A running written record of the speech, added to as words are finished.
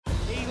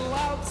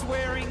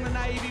wearing the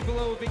navy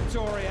blue of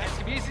Victoria.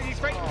 Uses his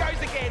feet and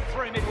goes again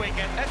through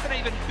mid-wicket. That's an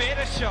even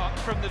better shot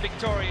from the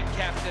Victorian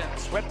captain.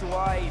 Swept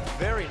away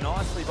very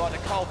nicely by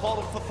Nicole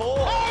Bolton for 4.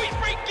 Oh, he's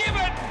been given!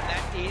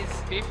 That is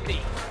 50.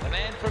 The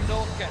man from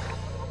Northcote.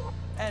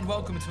 And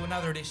welcome to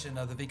another edition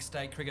of the Vic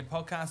State Cricket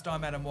Podcast.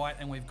 I'm Adam White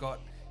and we've got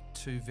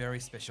two very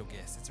special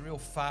guests. It's a real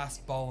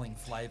fast bowling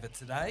flavour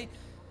today.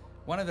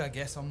 One of our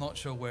guests, I'm not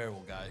sure where it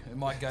will go. It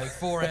might go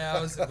 4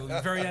 hours, it will be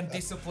very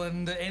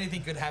undisciplined,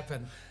 anything could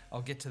happen.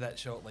 I'll get to that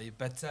shortly.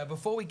 But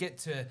before we get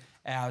to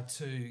our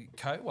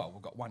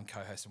we've got one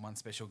co-host and one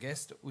special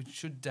guest. We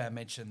should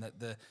mention that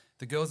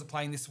the girls are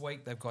playing this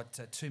week. They've got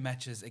 2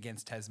 matches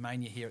against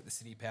Tasmania here at the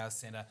City Power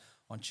Centre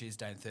on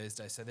Tuesday and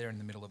Thursday. So they're in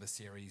the middle of a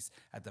series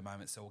at the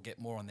moment. So we'll get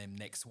more on them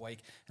next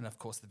week. And of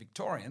course, the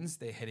Victorians,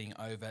 they're heading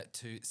over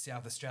to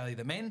South Australia,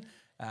 the men,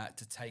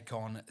 to take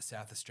on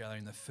South Australia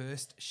in the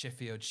first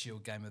Sheffield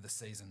Shield game of the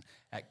season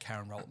at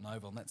Karen Rolton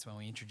Oval. And that's when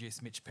we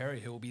introduce Mitch Perry,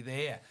 who will be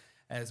there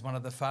as one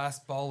of the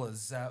fast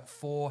bowlers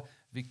for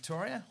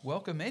Victoria.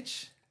 Welcome,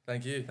 Mitch.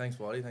 Thank you. Thanks,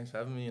 Whitey. Thanks for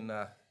having me. And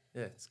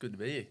it's good to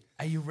be here.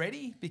 Are you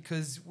ready?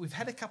 Because we've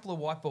had a couple of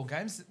white ball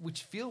games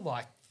which feel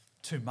like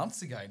 2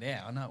 months ago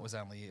now. I know it was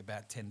only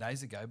about 10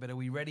 days ago, but are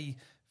we ready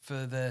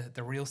for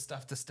the real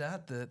stuff to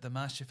start, the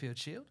Mars Sheffield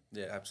Shield?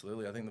 Yeah,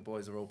 absolutely. I think the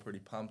boys are all pretty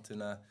pumped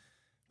and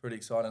pretty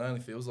excited. It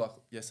only feels like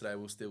yesterday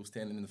we were still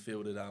standing in the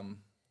field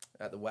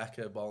at the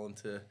Wacker bowling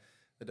to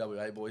the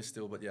WA boys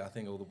still. But yeah, I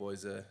think all the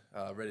boys are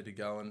ready to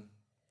go and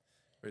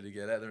ready to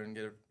get out there and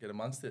get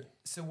amongst it.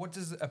 So what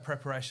does a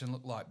preparation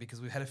look like? Because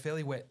we've had a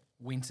fairly wet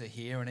winter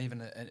here and even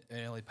an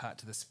early part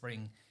to the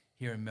spring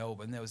here in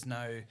Melbourne. There was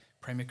no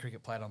Premier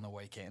Cricket played on the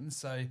weekend.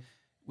 So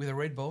with a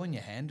red ball in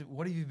your hand,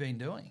 what have you been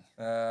doing?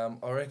 I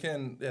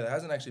reckon, there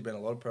hasn't actually been a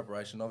lot of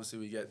preparation. Obviously,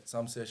 we get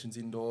some sessions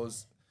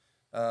indoors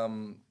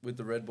with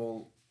the red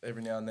ball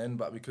every now and then,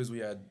 but because we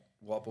had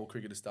white ball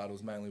cricket to start, it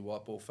was mainly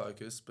white ball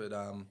focused. But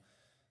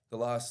the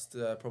last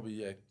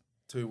probably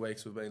 2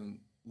 weeks we've been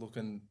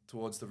looking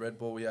towards the red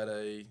ball. We had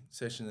a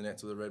session in the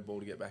nets with the red ball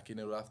to get back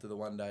into it after the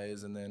 1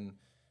 days, and then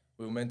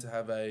we were meant to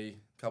have a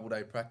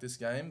couple-day practice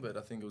game, but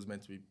I think it was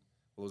meant to be, it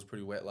was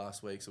pretty wet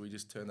last week, so we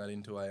just turned that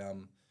into a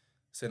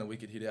centre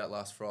wicket hit out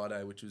last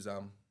Friday, which was,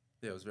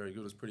 it was very good.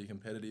 It was pretty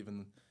competitive,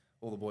 and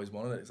all the boys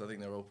wanted it, so I think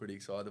they're all pretty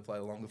excited to play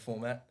the longer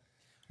format.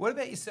 What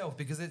about yourself?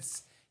 Because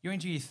you're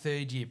into your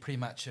 3rd year pretty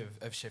much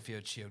of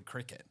Sheffield Shield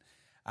cricket.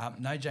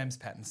 No James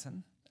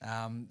Pattinson.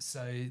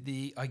 So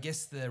I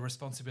guess the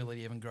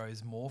responsibility even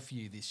grows more for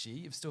you this year.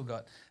 You've still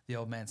got the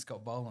old man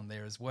Scott Boland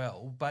there as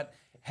well. But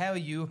how are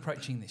you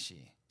approaching this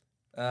year?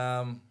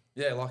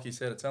 Like you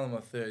said, it's only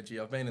my 3rd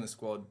year. I've been in the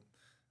squad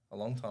a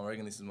long time. I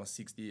reckon this is my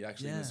 6th year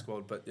actually in the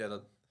squad. But yeah,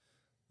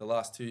 the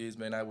last 2 years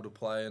been able to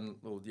play and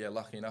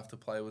lucky enough to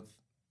play with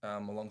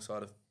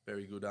alongside a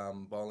very good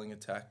bowling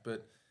attack.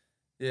 But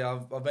yeah,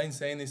 I've been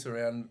seeing this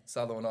around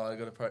Sutherland. I've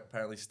got to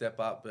apparently step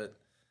up. But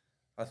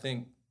I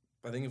think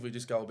if we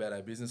just go about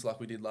our business like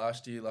we did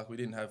last year, like we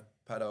didn't have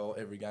Pato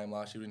every game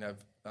last year, we didn't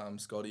have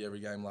Scotty every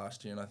game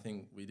last year, and I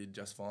think we did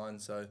just fine.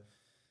 So,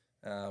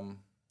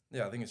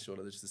 I think it's sort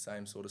of just the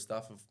same sort of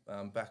stuff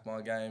of back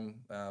my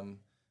game,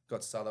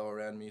 got Sutho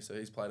around me, so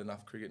he's played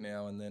enough cricket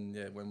now, and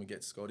then, when we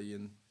get Scotty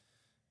and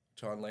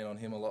try and lean on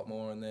him a lot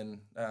more, and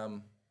then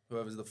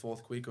whoever's the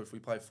 4th quick, or if we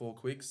play 4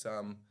 quicks,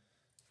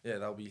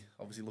 they'll be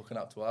obviously looking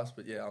up to us,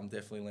 but I'm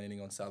definitely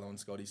leaning on Sutho and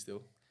Scotty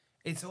still.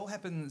 It's all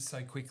happened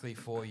so quickly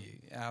for you.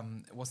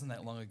 It wasn't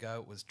that long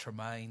ago. It was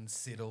Tremaine,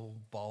 Siddle,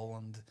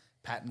 Boland,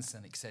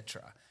 Pattinson,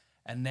 etc.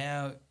 And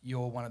now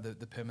you're one of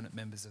the permanent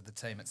members of the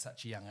team at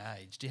such a young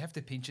age. Do you have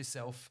to pinch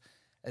yourself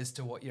as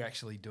to what you're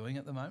actually doing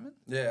at the moment?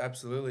 Yeah,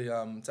 absolutely.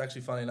 It's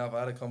actually funny enough. I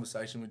had a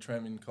conversation with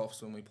Trem in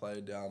Coffs when we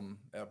played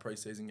our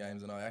pre-season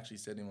games, and I actually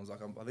said to him, I was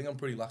like, I think I'm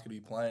pretty lucky to be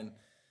playing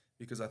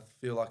because I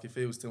feel like if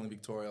he was still in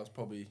Victoria,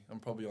 I'm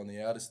probably on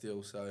the outer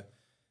still. So,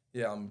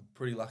 yeah, I'm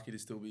pretty lucky to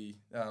still be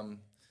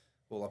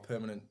a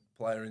permanent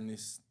player in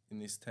this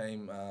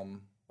team.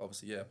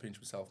 Obviously, I pinch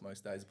myself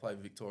most days. To play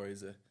for Victoria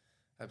is an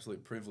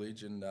absolute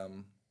privilege, and I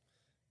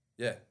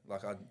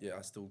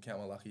still count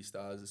my lucky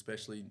stars.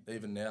 Especially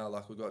even now,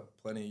 like we've got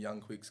plenty of young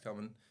quicks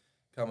coming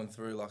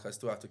through. Like I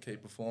still have to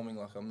keep performing.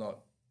 Like I'm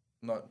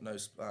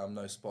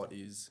no spot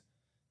is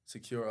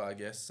secure, I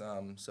guess.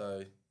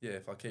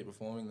 If I keep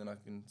performing, then I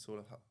can sort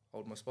of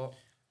hold my spot.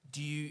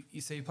 You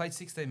played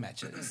 16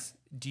 matches.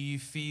 Do you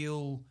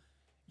feel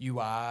you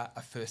are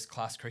a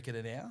first-class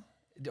cricketer now?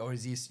 Or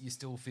you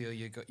still feel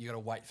you got to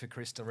wait for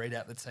Chris to read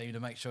out the team to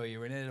make sure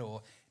you're in it?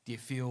 Or do you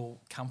feel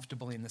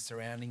comfortable in the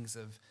surroundings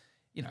of,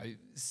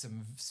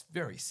 some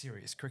very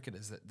serious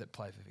cricketers that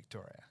play for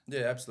Victoria?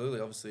 Yeah,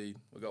 absolutely. Obviously,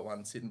 we've got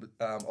one sitting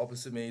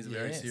opposite me. He's a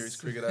very serious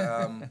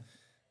cricketer.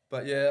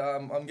 But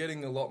I'm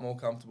getting a lot more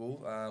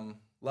comfortable.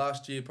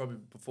 Last year, probably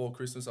before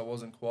Christmas, I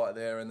wasn't quite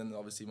there. And then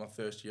obviously my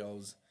first year, I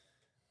was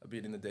a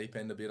bit in the deep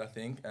end I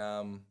think.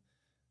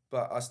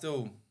 But I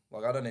still...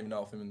 I don't even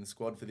know if I'm in the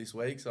squad for this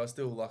week, so I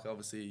still,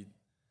 obviously,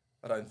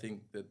 I don't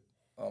think that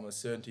I'm a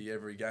certainty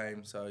every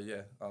game. So,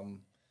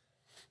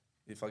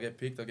 if I get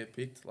picked, I get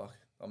picked.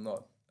 I'm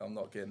not I'm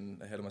not getting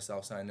ahead of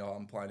myself saying,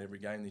 I'm playing every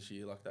game this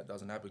year. Like, that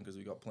doesn't happen because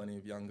we've got plenty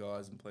of young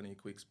guys and plenty of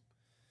quicks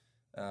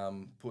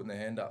putting their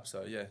hand up.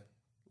 So, yeah,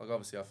 like,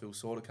 obviously I feel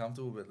sort of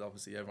comfortable, but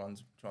obviously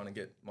everyone's trying to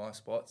get my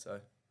spot. So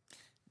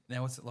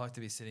Now, what's it like to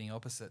be sitting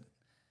opposite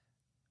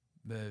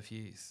Merv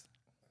Hughes?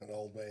 An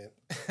old man.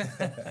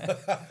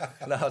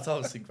 No, it's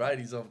obviously great.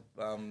 He's an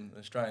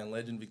Australian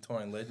legend,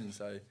 Victorian legend,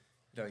 so you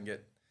don't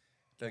get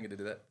to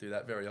do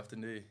that very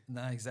often, do you?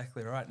 No,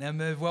 exactly right. Now,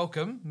 Merv,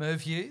 welcome.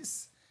 Merv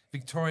Hughes,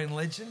 Victorian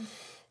legend.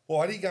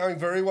 Whitey going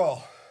very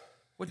well.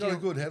 What Got a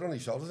good head on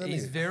his shoulders, hasn't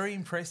He's he? very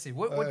impressive.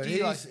 What do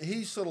you like?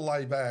 He's sort of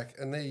laid back,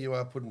 and there you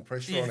are putting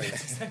pressure on him.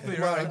 Exactly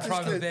right. Mate,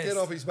 Trying my just best. get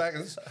off his back.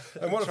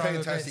 And what a Trying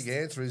my fantastic best.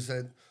 answer is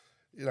that,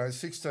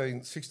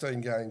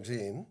 16 games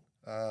in,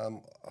 I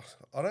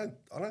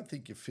don't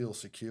think you feel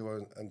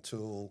secure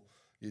until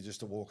you're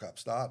just a walk-up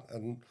start.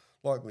 And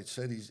like Mitch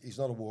said, he's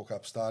not a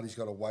walk-up start. He's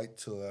got to wait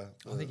till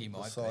I think he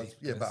might be.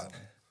 Yeah,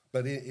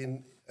 but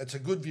it's a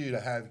good view to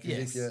have,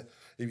 because Yes.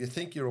 if you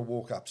think you're a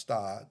walk-up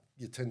start,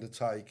 you tend to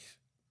take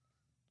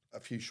a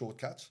few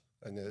shortcuts,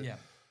 and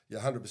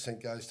your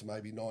 100% goes to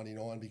maybe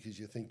 99 because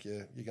you think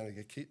you're going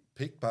to get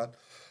picked. But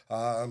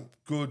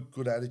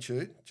good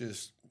attitude,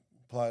 just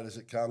play it as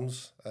it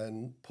comes.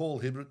 And Paul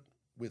Hibbert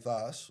with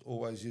us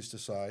always used to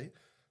say,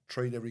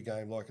 treat every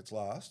game like it's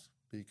last,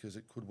 because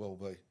it could well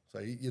be. So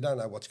you don't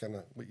know what's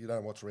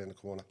around the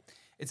corner.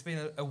 It's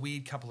been a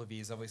weird couple of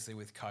years, obviously,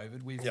 with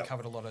COVID. We've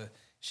covered a lot of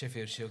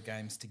Sheffield Shield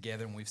games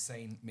together, and we've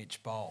seen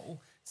Mitch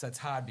bowl. So it's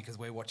hard because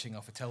we're watching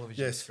off a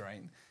television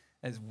screen.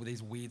 There's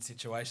these weird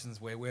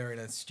situations where we're in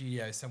a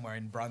studio somewhere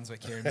in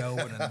Brunswick here in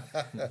Melbourne,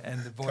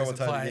 and the boys are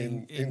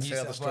playing in New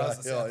South Wales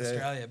and South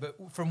Australia.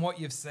 But from what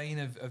you've seen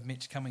of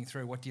Mitch coming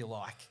through, what do you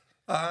like?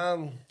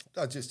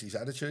 Just his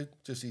attitude,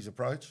 just his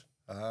approach.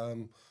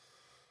 And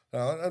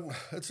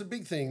it's a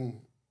big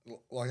thing.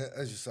 Like,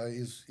 as you say,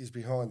 he's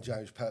behind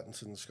James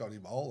Pattinson and Scotty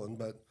Boland,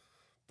 but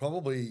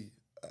probably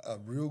a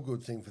real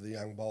good thing for the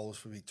young bowlers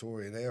for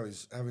Victoria now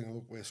is having a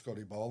look where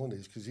Scotty Boland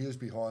is, because he was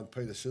behind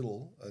Peter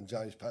Siddle and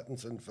James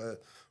Pattinson for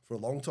a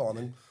long time.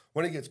 And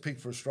when he gets picked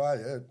for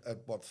Australia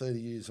at 30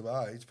 years of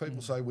age,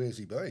 people say, where's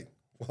he been?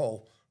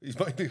 Well, he's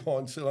been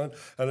behind Siddle,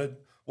 and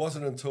it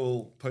wasn't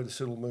until Peter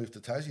Siddle moved to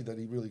Tassie that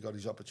he really got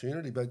his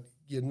opportunity. But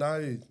you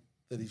know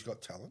that he's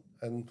got talent,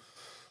 and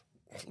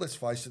let's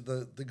face it,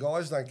 the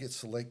guys don't get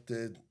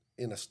selected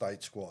in a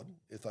state squad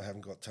if they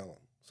haven't got talent.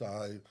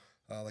 So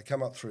they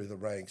come up through the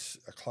ranks,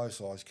 a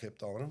close eye's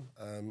kept on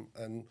them,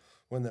 and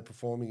when they're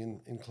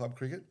performing in club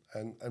cricket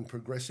and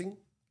progressing,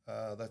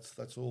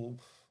 that's all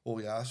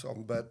we ask of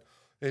them. But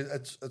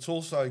it's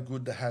also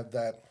good to have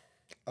that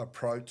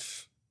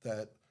approach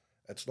that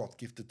it's not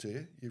gifted to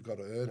you. You've got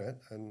to earn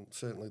it, and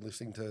certainly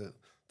listening to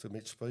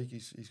Mitch speak,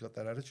 he's got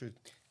that attitude.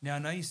 Now, I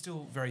know you're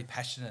still very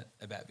passionate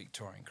about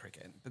Victorian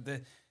cricket, but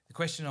the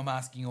question I'm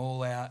asking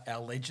all our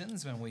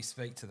legends when we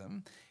speak to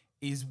them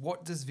is,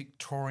 what does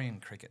Victorian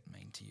cricket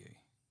mean to you?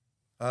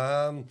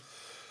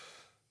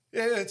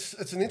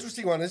 It's an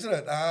interesting one, isn't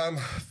it?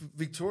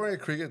 Victoria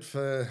cricket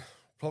for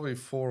probably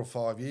 4 or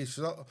 5 years.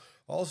 So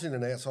I was in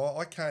and out. So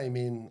I came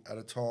in at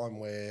a time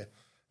where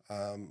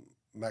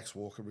Max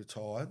Walker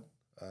retired.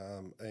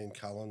 Ian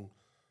Cullen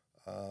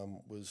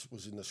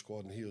was in the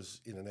squad, and he was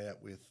in and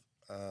out with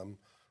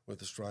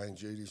Australian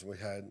duties.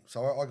 And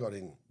I got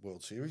in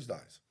World Series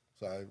days.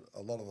 So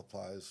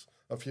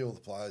a few of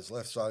the players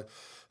left. So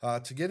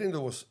to get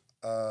into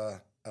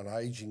an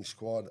ageing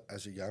squad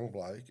as a young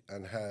bloke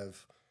and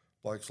have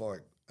blokes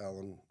like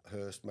Alan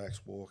Hurst, Max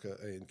Walker,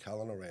 Ian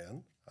Cullen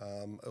around,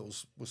 it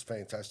was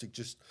fantastic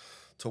just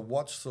to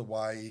watch the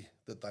way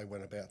that they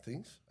went about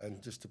things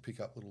and just to pick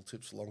up little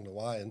tips along the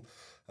way.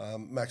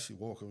 And Maxie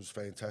Walker was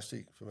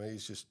fantastic for me.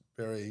 He's just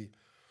very,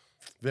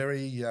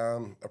 very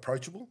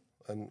approachable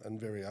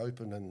and very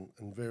open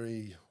and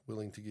very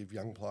willing to give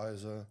young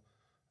players a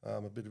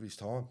bit of his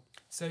time.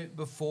 So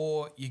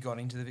before you got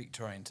into the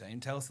Victorian team,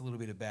 tell us a little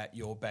bit about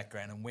your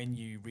background and when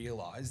you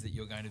realised that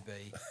you're going to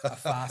be a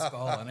fast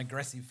bowler, an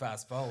aggressive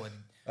fast bowler.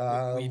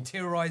 Were you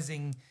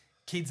terrorising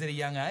kids at a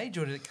young age,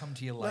 or did it come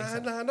to you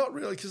later? No, not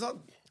really, because I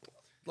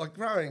like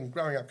growing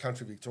up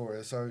country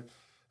Victoria. So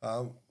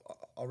I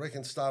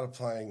reckon started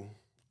playing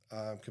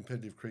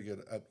competitive cricket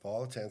at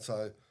Violettown.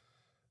 So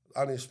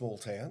only a small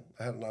town.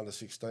 I had an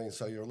under-16,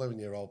 so you're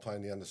 11-year-old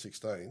playing the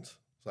under-16s.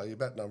 So you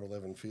bat number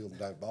 11 field and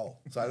don't bowl.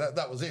 So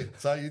that was it.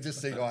 So you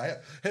just think,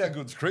 how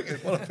good's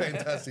cricket? What a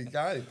fantastic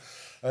game.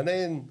 And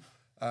then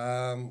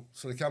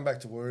sort of come back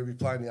to Werribee,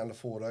 playing the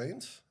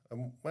under-14s,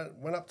 and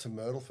went up to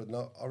Myrtleford. And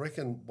I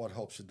reckon what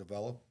helps your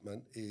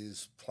development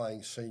is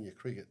playing senior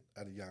cricket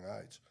at a young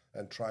age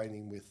and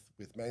training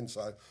with men.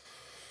 So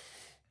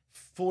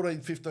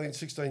 14, 15,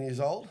 16 years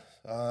old,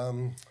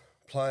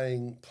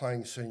 playing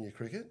senior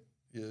cricket,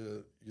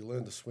 you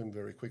learn to swim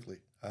very quickly.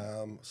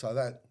 So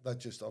that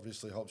just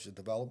obviously helps your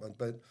development.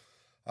 But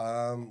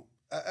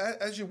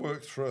as you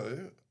work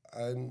through,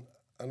 and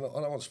I don't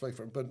want to speak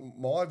for it, but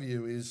my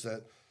view is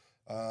that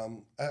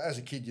as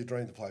a kid you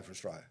dream to play for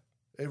Australia.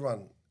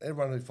 everyone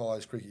who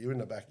follows cricket, you're in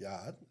the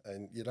backyard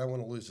and you don't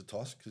want to lose the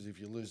toss, because if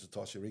you lose the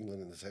toss, you're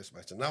England in the Test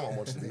match, and no one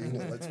wants to be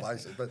England, let's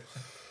face it. But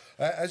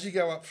as you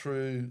go up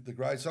through the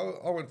grades, so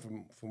I went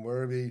from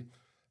Werribee,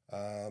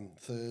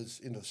 thirds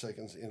into the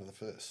seconds, into the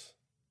firsts.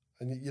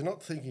 And you're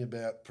not thinking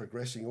about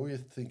progressing. All you're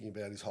thinking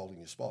about is holding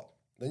your spot.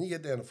 Then you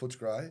get down to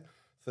Footscray,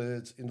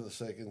 thirds, into the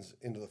seconds,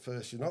 into the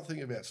first. You're not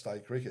thinking about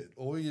state cricket.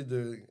 All you're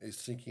doing is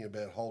thinking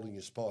about holding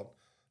your spot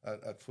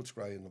at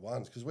Footscray in the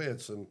ones, because we had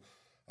some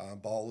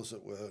bowlers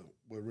that were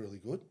really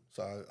good.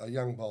 So a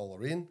young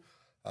bowler in,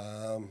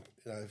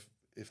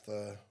 if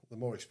the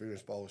more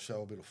experienced bowlers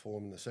show a bit of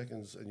form in the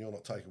seconds and you're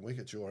not taking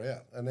wickets, you're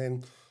out. And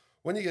then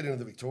when you get into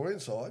the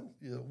Victorian side,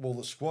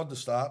 the squad to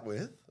start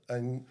with,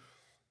 and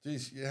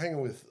geez, you're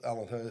hanging with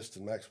Alan Hurst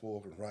and Max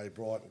Walker and Ray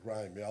Bright and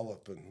Graham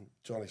Yallop and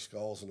Johnny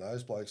Scholes and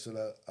those blokes that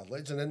are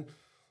legends. And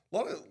a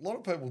lot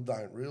of people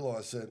don't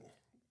realise that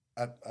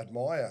at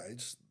my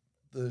age,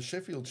 the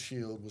Sheffield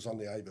Shield was on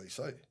the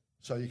ABC,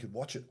 so you could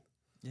watch it.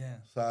 Yeah.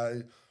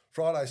 So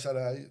Friday,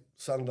 Saturday,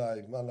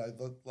 Sunday, Monday,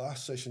 the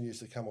last session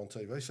used to come on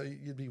TV, so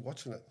you'd be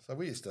watching it. So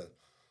we used to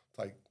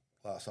take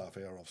last half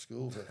hour off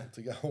school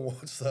to go and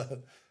watch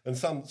that. And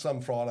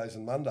some Fridays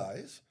and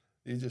Mondays,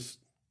 you just,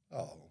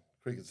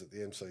 cricket's at the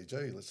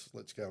MCG,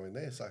 let's go in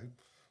there. So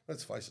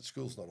let's face it,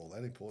 school's not all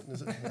that important,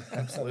 is it?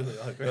 Absolutely,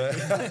 I agree.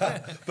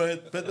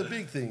 but the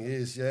big thing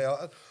is,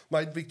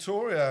 mate,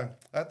 Victoria,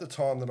 at the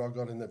time that I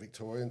got in the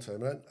Victorian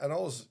team, and I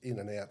was in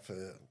and out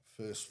for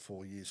first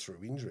 4 years through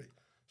injury.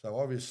 So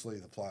obviously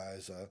the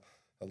players are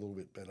a little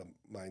bit better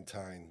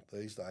maintained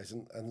these days,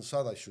 and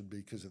so they should be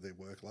because of their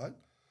workload.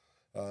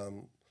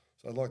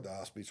 So I'd like to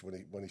ask Mitch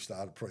when he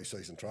started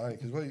pre-season training,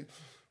 because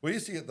we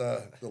used to get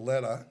the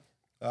letter,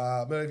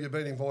 Merv, you've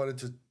been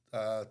invited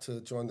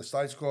to join the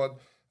state squad.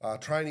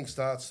 Training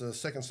starts the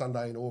second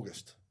Sunday in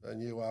August,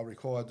 and you are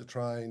required to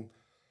train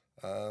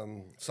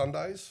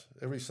Sundays,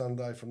 every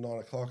Sunday from 9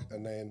 o'clock,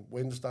 and then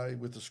Wednesday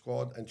with the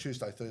squad, and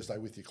Tuesday, Thursday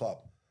with your club.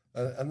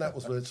 And that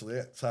was virtually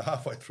it. So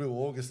halfway through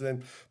August, and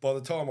then by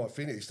the time I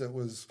finished, it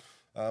was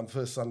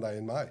first Sunday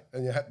in May,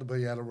 and you had to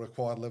be at a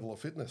required level of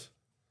fitness.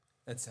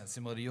 That sounds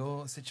similar to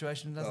your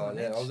situation, doesn't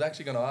it? Yeah, I was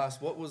actually going to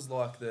ask, what was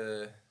like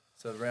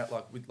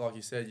like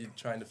you said, you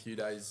trained a few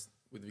days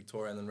with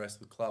Victoria and then the rest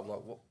with club. Like,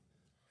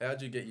 how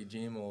did you get your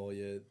gym or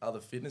your other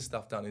fitness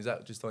stuff done? Is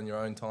that just on your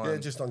own time? Yeah,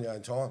 just on your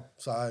own time.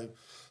 So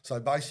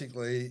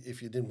basically,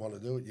 if you didn't want to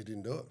do it, you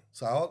didn't do it.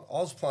 So I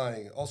was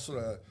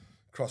sort of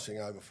crossing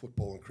over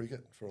football and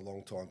cricket for a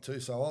long time too.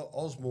 So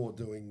I was more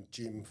doing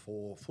gym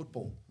for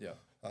football. Yeah.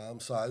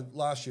 So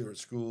last year at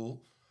school,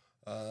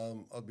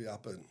 I'd be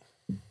up at,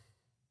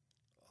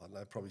 I don't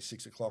know, probably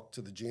 6 o'clock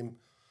to the gym,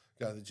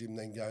 go to the gym,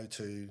 then go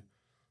to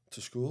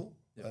school.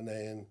 Yep. And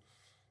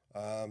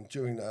then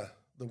during the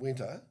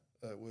winter,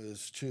 it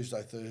was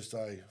Tuesday,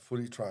 Thursday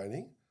footy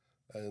training,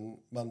 and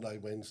Monday,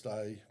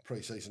 Wednesday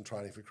pre-season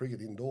training for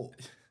cricket indoor.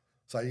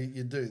 So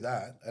you do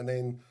that, and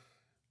then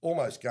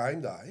almost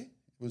game day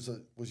was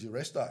your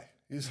rest day.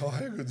 You just go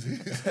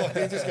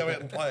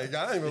out and play a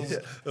game.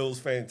 It was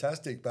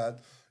fantastic. But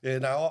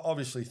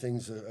obviously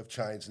things have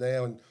changed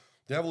now. And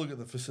you have a look at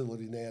the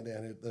facility now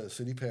down at the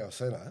City Power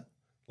Centre.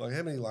 Like,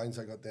 how many lanes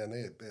they got down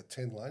there? About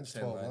 10 lanes,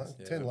 12 lanes.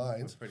 Yeah, 10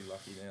 lanes. We're pretty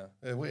lucky now.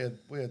 Yeah,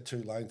 we had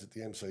 2 lanes at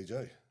the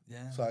MCG.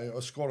 Yeah. So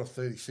a squad of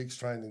 36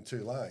 trained in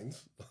 2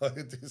 lanes.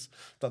 It just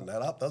doesn't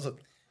add up, does it?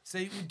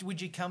 So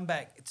would you come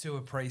back to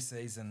a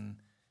pre-season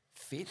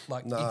fit?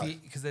 Like, No.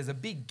 because there's a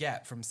big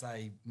gap from,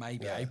 say,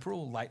 maybe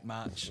April, late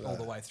March, all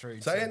the way through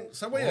to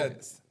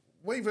August.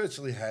 We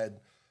virtually had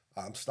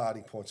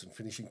starting points and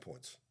finishing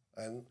points,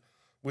 and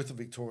with the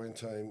Victorian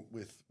team,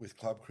 with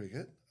club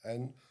cricket,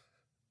 and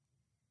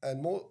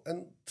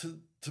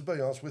to be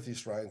honest, with the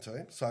Australian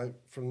team. So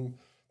from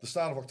the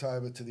start of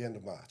October to the end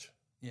of March.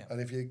 Yeah.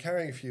 And if you're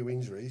carrying a few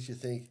injuries, you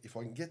think, if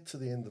I can get to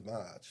the end of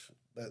March,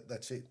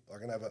 that's it. I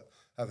can have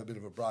a bit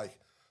of a break.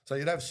 So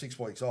you'd have 6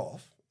 weeks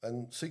off,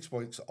 and 6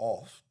 weeks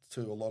off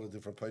to a lot of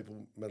different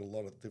people meant a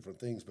lot of different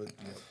things. But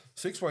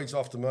 6 weeks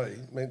off to me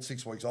meant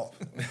 6 weeks off.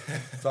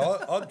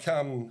 So I'd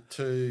come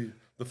to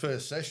the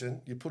first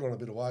session, you put on a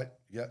bit of weight,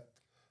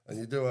 and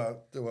you do a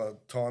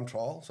time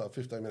trial, so a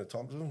 15-minute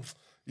time.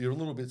 You're a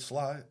little bit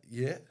slow,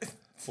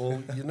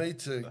 Well, you need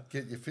to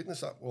get your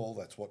fitness up. Well,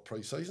 that's what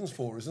pre-season's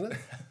for, isn't it?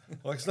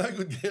 Like, it's no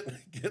good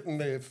getting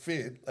there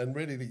fit and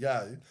ready to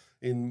go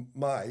in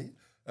May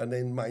and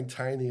then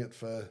maintaining it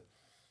for,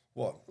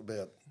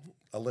 about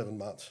 11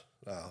 months.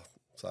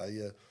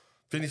 So,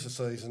 finish the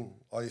season,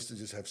 I used to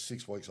just have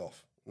 6 weeks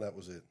off, and that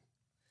was it.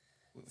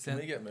 Can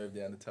we get moved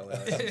down to tell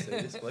our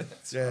agency,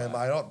 please? Yeah,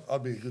 mate,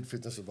 I'd be a good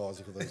fitness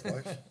advisor for these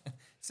blokes.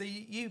 So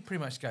you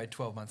pretty much go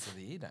 12 months of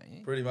the year, don't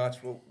you? Pretty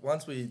much. Well,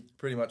 once we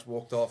pretty much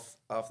walked off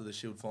after the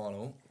Shield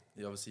final,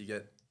 you obviously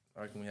get,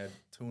 I reckon we had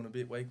 2 and a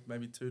bit weeks,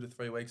 maybe 2 to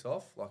 3 weeks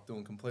off, like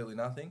doing completely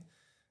nothing.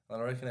 And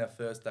I reckon our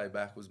first day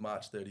back was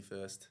March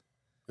 31st.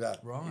 Yeah.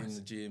 Right. In the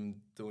gym,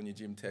 doing your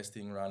gym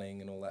testing, running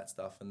and all that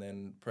stuff. And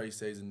then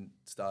pre-season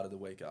started the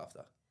week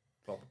after.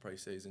 Proper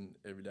pre-season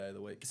every day of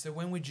the week. So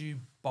when would you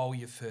bowl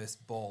your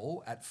first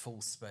ball at full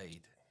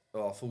speed?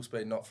 Full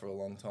speed, not for a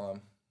long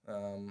time.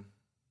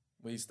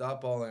 We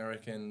start bowling, I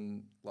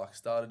reckon, like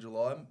start of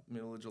July,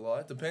 middle of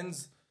July. It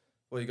depends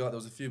what you got. There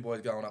was a few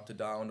boys going up to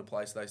Darwin to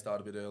play, so they start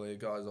a bit earlier.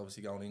 Guys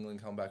obviously going to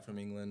England, come back from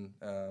England.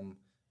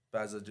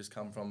 Baz had just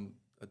come from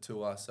a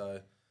tour, so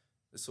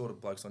there's sort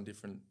of blokes on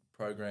different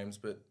programs.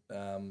 But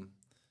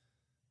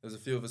there's a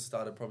few of us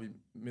started probably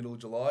middle of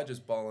July,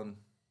 just bowling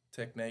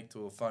technique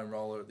to a foam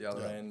roller at the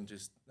other end,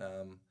 just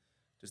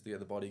to get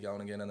the body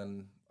going again. And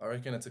then I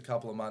reckon it's a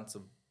couple of months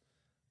of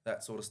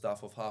that sort of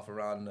stuff off half a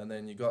run, and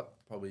then you got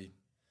probably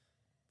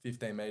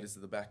 15 metres to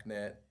the back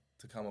net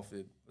to come off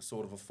a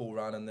sort of a full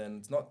run, and then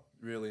it's not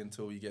really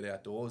until you get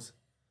outdoors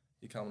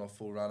you're coming off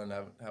full run and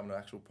having an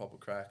actual proper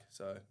crack.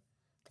 So,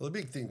 well, the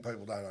big thing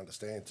people don't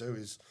understand too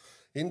is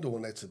indoor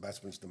net's the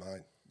batsman's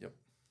domain. Yep.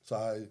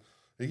 So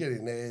you get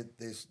in there,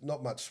 there's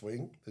not much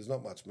swing, there's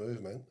not much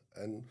movement,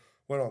 and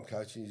when I'm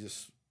coaching, you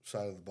just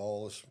say to the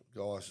bowlers,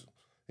 guys,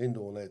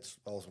 indoor nets,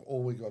 bowlers,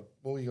 all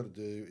you got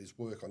to do is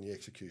work on your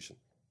execution.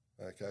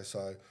 Okay,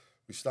 so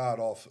we start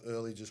off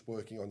early just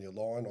working on your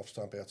line, off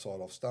stump,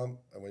 outside, off stump,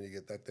 and when you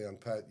get that down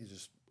pat, you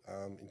just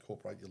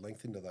incorporate your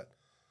length into that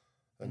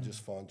and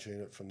just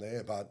fine-tune it from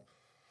there. But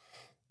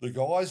the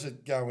guys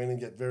that go in and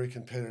get very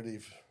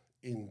competitive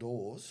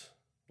indoors,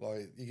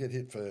 like you get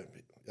hit for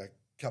a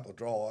couple of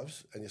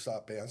drives and you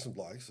start bouncing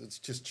blokes, it's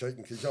just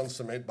cheating because you're on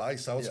cement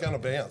base, so it's going to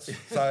bounce.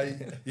 So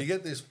you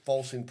get this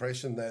false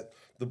impression that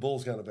the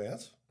ball's going to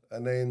bounce,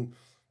 and then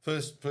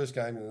first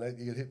game in the net,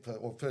 you get hit for,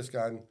 or first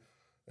game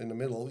in the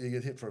middle, you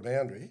get hit for a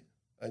boundary,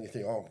 and you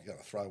think, oh, I'm going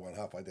to throw one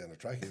halfway down the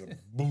track, and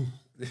boom,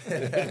 you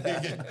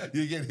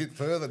get hit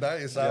further,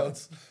 don't you? So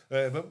it's,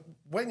 but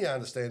when you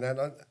understand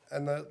that,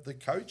 and the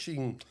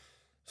coaching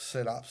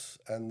setups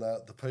and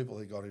the people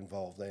who got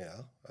involved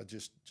now are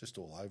just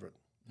all over it.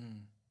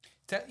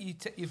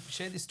 You've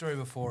shared this story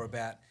before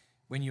about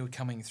when you were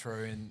coming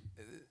through and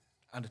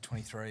under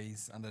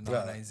 23s, under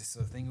 19s, this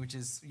sort of thing, which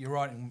is, you're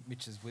right in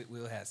Mitch's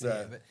wheelhouse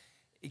here, but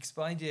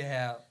explain to you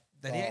how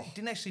that he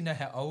didn't actually know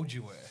how old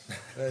you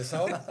were.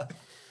 So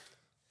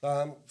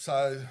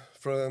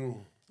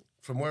from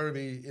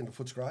Werribee into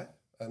Footscray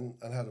and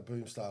had a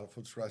boom start at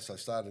Footscray. So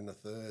started in the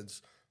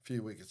thirds, a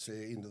few wickets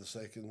there, into the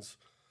seconds.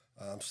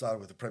 Started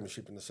with the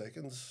premiership in the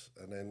seconds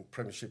and then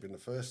premiership in the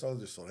first. I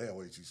just thought,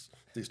 how easy is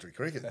district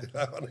cricket? You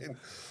know, I mean,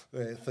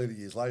 30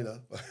 years later.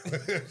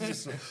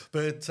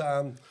 But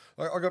I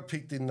got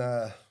picked in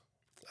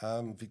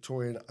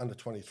Victorian under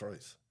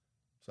 23s.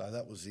 So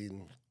that was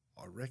in,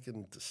 I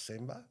reckon,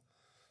 December.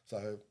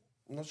 So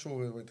I'm not sure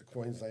whether we went to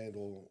Queensland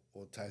or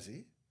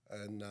Tassie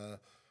and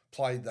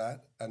played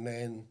that, and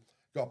then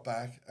got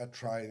back at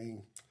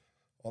training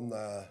on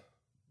the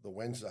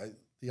Wednesday.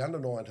 The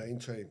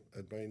under-19 team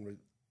had been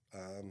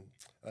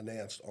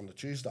announced on the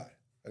Tuesday,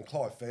 and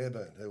Clive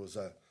Fairburn, who was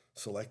a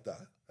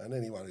selector, and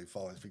anyone who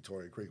follows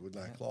Victorian cricket would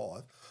know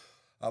Clive,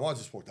 I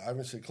just walked over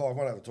and said, Clive, I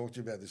want to have a talk to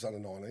you about this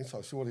under-19. So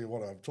I said, what do you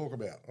want to talk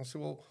about? I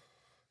said, well,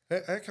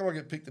 how come I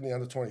get picked in the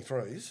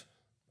under-23s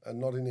and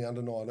not in the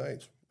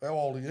under-19s? How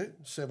old are you?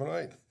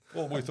 17.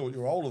 Well, we thought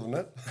you were older than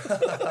that.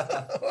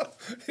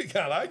 You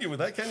can't argue with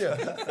that, can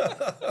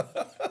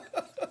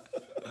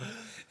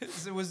you?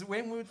 So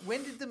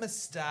when did the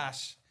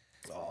moustache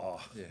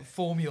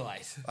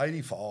formulate?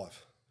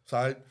 85.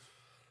 So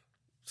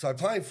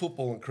playing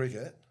football and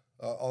cricket,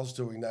 I was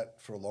doing that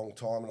for a long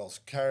time, and I was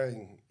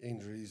carrying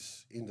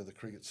injuries into the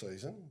cricket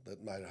season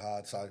that made it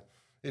hard. So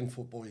in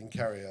football, you can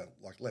carry a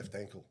left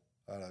ankle.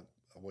 I had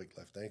a weak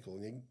left ankle,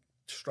 and you can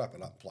strap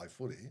it up and play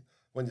footy.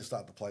 When you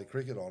start to play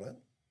cricket on it,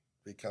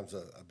 it becomes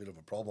a bit of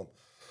a problem.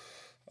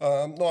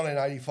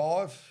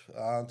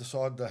 1985,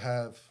 decided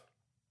to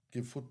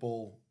give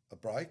football a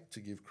break to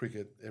give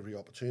cricket every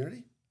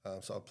opportunity.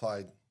 So I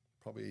played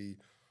probably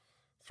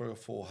 3 or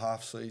 4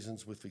 half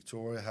seasons with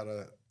Victoria. Had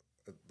at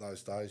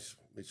those days,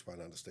 Mitch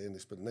won't understand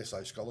this, but an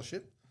SA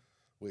scholarship,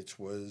 which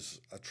was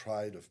a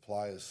trade of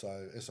players.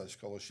 So SA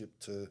scholarship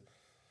to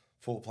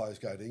 4 players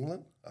go to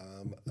England,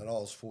 and I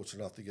was fortunate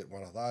enough to get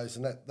one of those,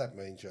 and that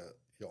means you're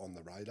on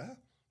the radar.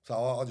 So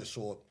I just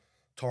thought,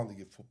 time to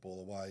give football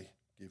away,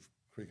 give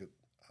cricket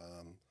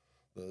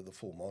the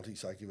full Monty,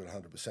 so give it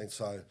 100%.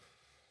 So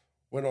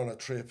went on a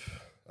trip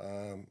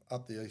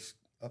up the east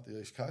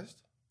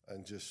coast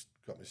and just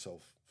got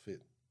myself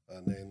fit.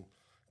 And then,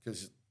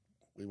 because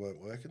we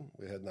weren't working,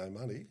 we had no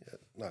money,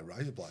 no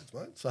razor blades,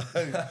 mate. So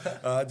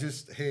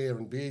just hair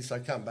and beard. So I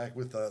come back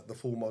with the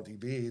full Monty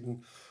beard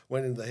and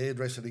went into the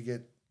hairdresser to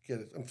get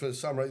it. And for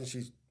some reason,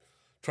 she's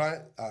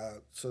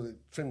sort of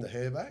trimmed the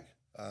hair back.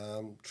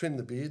 Trimmed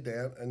the beard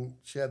down, and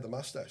she had the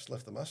moustache,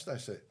 left the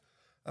moustache there.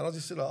 And I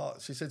just said,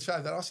 she said,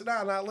 shave that. I said,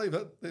 no, leave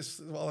it.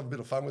 I'll have a bit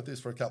of fun with this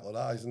for a couple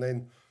of days. And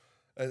then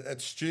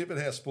it's stupid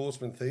how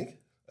sportsmen think,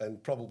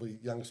 and probably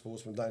young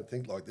sportsmen don't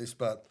think like this,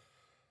 but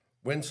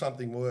when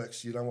something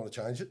works, you don't want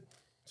to change it.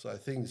 So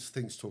things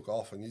took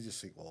off, and you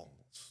just think, well,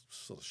 it's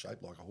sort of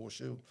shaped like a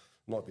horseshoe.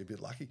 Might be a bit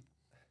lucky.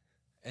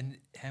 And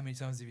how many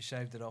times have you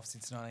shaved it off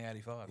since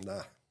 1985?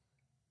 Nah.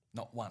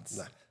 Not once?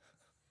 Nah.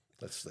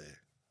 That's there.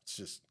 It's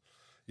just...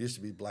 It used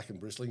to be black and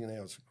bristling, and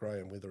now it's grey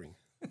and withering.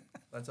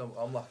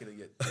 I'm lucky to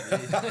get.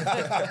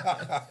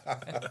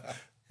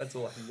 That's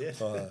all I can get.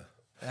 But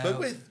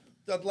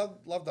I'd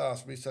love to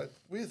ask me. So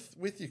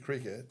with your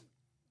cricket,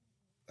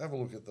 have a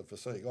look at the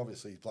physique.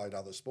 Obviously, you played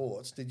other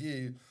sports. Did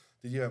you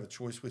have a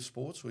choice with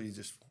sports, or you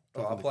just?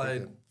 I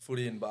played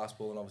footy and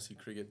basketball, and obviously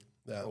cricket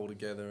all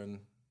together. And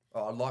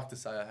I'd like to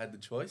say I had the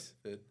choice,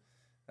 but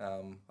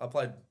I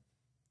played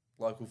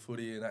local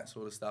footy and that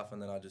sort of stuff,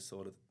 and then I just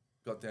sort of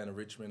got down to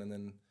Richmond, and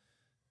then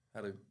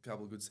had a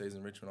couple of good seasons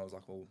in Richmond. I was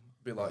like, well,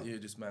 a bit like you,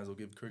 just may as well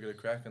give cricket a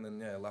crack, and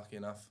then lucky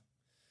enough,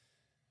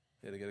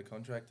 to get a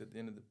contract at the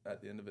end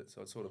of it.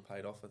 So it sort of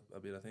paid off a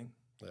bit, I think.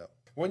 Yeah.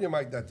 When you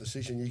make that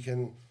decision, you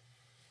can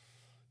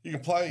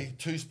play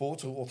two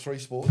sports or three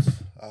sports.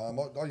 I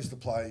used to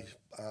play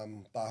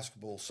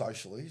basketball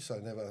socially, so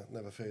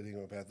never fared him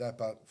about that.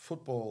 But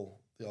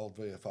football, the old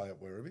VFA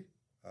at Werribee.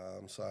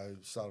 So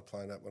started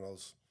playing that when I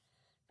was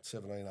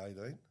 17,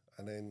 18.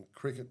 And then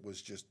cricket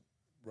was just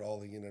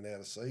rolling in and out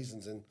of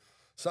seasons, and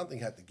something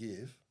had to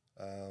give.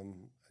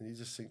 And you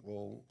just think,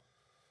 well,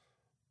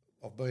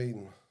 I've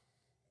been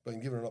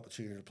given an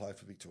opportunity to play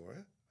for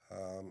Victoria.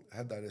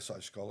 Had that SO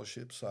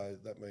scholarship, so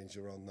that means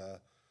you're on the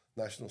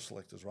national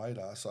selectors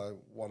radar. So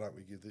why don't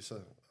we give this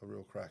a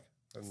real crack?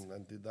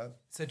 And did that.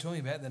 So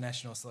talking about the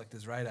national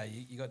selectors radar,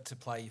 you got to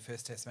play your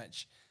first Test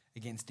match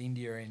against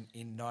India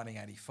in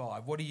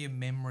 1985. What are your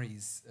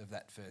memories of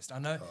that first? I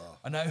know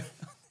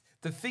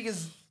the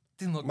figures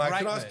didn't look great.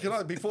 Can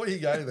I, before you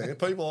go there,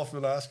 people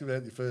often ask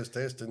about your first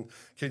Test and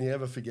can you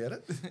ever forget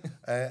it?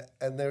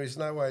 And there is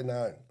no way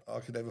known I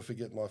could ever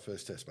forget my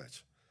first Test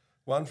match.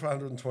 1 for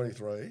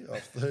 123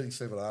 of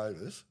 37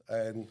 overs,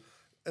 and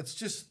it's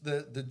just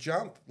the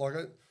jump,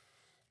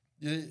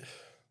 the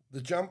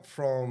jump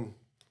from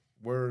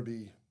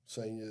Werribee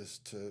seniors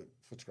to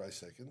Footscray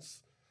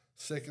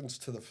seconds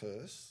to the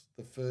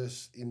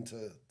first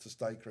into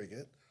state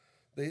cricket,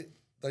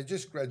 they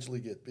just gradually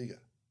get bigger,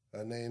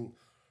 and then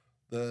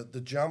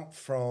the jump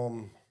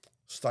from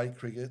state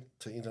cricket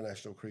to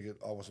international cricket,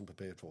 I wasn't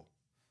prepared for.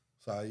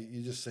 So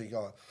you just think,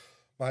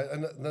 mate,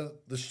 and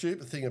the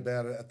stupid thing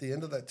about it, at the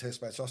end of that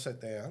Test match, I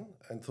sat down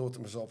and thought to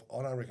myself,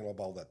 I don't reckon I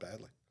bowled that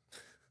badly.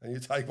 And you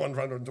take 1 for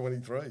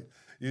 123,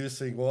 you just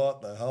think,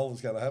 what the hell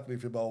is going to happen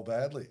if you bowl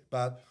badly?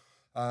 But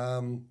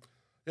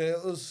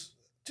it was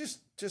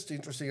just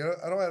interesting.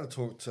 And I had to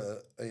talk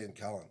to Ian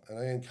Cullen,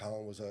 and Ian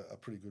Cullen was a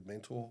pretty good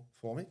mentor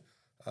for me.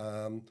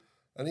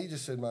 And he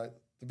just said, mate,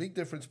 the big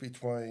difference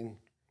between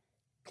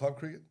club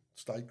cricket,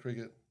 state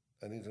cricket,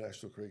 and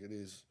international cricket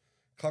is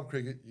club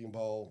cricket, you can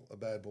bowl a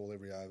bad ball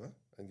every over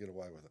and get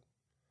away with it.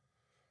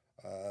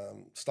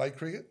 State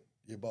cricket,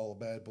 you bowl a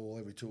bad ball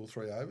every 2 or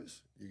 3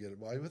 overs, you get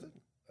away with it.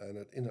 And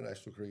at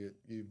international cricket,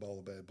 you bowl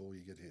a bad ball,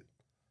 you get hit.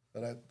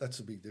 And that's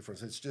a big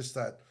difference. It's just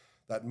that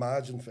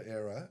margin for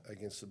error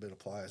against the better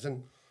players.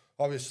 And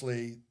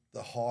obviously,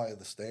 the higher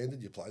the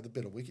standard you play, the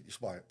better wicket you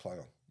play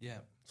on. Yeah.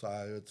 So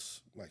it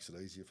makes it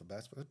easier for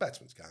batsmen. It's a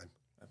batsman's game.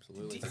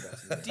 Absolutely.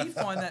 Do you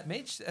find that,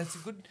 Mitch? That's a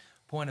good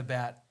point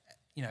about,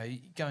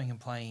 going and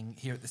playing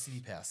here at the City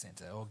Power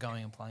Centre or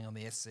going and playing on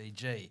the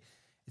SCG.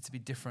 It's a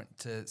bit different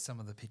to some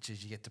of the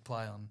pitches you get to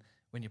play on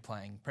when you're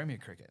playing Premier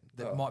cricket.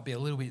 That might be a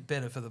little bit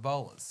better for the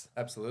bowlers.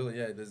 Absolutely,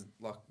 yeah. There's,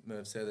 like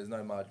Merv said, there's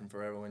no margin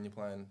for error when you're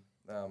playing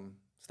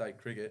state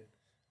cricket.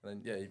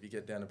 And then, if you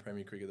get down to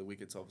Premier cricket, the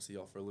wickets obviously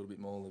offer a little bit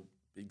more. The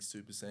big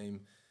super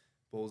seam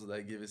balls that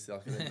they give us,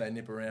 they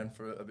nip around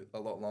for a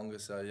lot longer.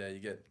 So, you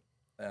get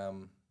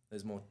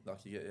there's more,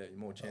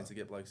 more chance to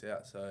get blokes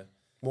out. So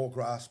more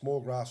grass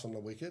on the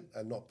wicket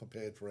and not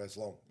prepared for as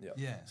long.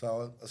 Yeah.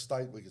 So a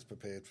state wicket's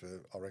prepared for,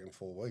 I reckon,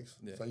 4 weeks.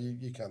 Yeah. So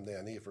you come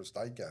down here for a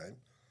state game,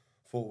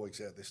 4 weeks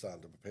out they're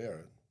starting to prepare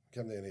it.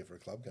 Come down here for a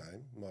club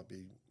game, might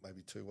be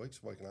maybe 2 weeks,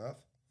 a week and a half.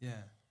 Yeah.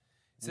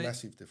 So,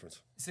 massive difference.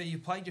 So you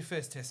played your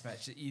first Test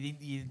match.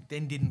 You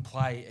then didn't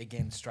play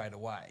again straight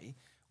away.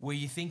 Were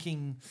you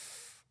thinking,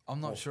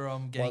 I'm not sure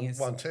I'm getting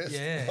one Test?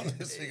 Yeah.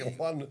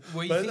 One.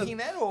 Were you thinking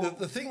that? Or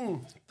the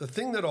thing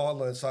that I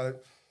learned, so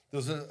there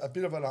was a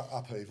bit of an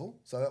upheaval.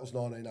 So that was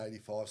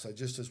 1985. So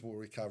just as we were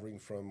recovering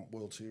from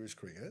World Series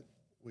cricket,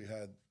 we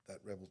had that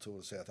Rebel Tour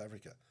to South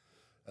Africa.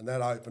 And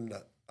that opened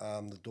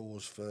the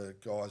doors for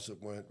guys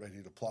that weren't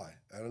ready to play.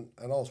 And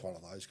I was one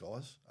of those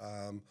guys.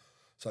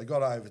 So I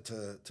got over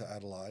to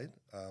Adelaide.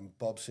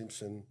 Bob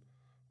Simpson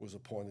was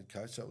appointed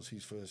coach. That was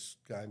his first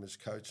game as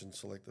coach and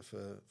selector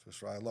for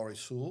Australia. Laurie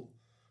Sewell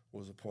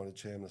was appointed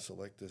chairman of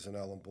selectors, and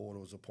Alan Border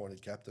was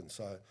appointed captain.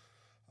 So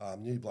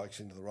new blokes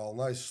into the role. And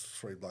those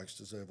 3 blokes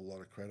deserve a lot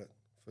of credit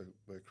for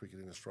where cricket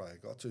in Australia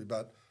got to.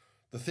 But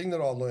the thing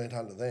that I learned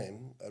under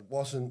them, it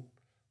wasn't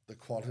the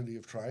quantity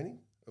of training,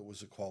 it was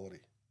the quality.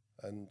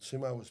 And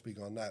Simo was big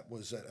on that.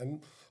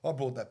 And I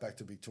brought that back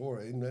to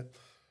Victoria in that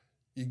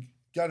you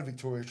go to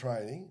Victoria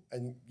training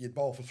and you'd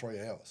bowl for 3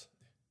 hours.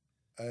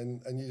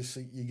 And you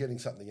see you're getting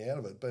something out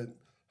of it. But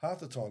half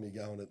the time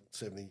you're going at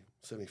 70,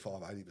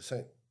 75,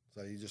 80%.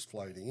 So you're just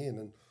floating in.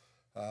 And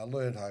I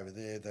learned over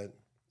there that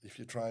if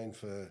you train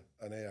for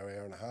an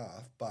hour and a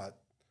half, but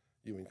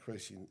you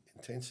increase your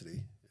intensity,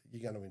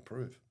 you're going to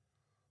improve.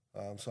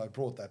 So I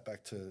brought that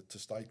back to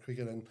state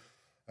cricket. And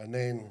and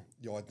then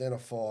you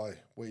identify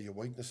where your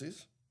weakness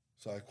is.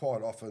 So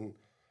quite often,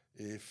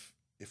 if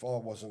I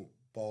wasn't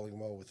bowling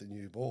well with a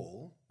new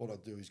ball, what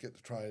I'd do is get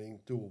to training,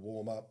 do a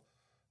warm-up,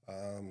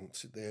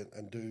 sit there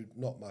and do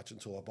not much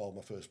until I bowl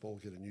my first ball,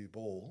 get a new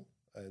ball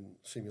and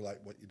simulate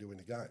what you do in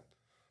the game.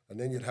 And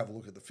then you'd have a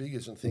look at the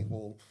figures and think,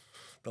 well,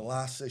 the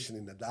last session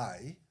in the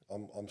day,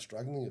 I'm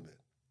struggling a bit.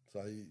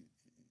 So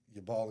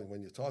you're bowling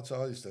when you're tired.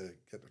 So I used to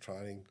get to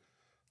training,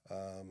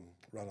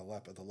 run a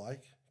lap at the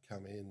lake,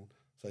 come in.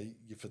 So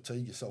you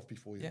fatigue yourself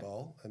before you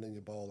bowl, and then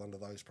you bowl under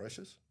those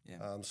pressures.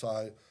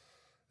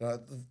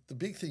 The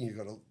big thing you've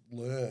got to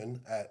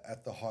learn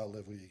at the high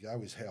level you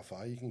go is how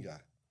far you can go.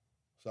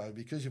 So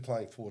because you're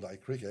playing 4-day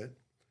cricket,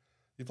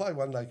 you play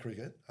 1-day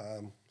cricket,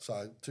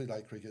 so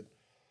 2-day cricket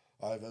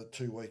over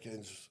 2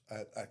 weekends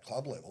at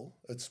club level,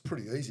 it's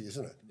pretty easy,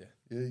 isn't it? Yeah.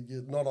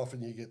 You not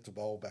often you get to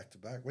bowl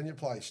back-to-back. When you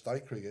play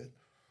state cricket,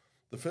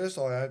 the first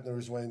eye-opener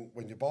is when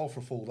you bowl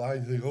for a full day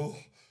and you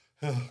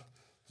think,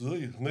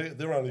 gee,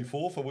 they're only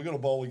 4th and we've got to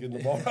bowl again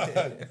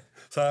tomorrow.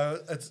 So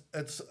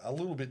it's a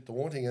little bit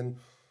daunting,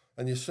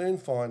 and you soon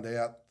find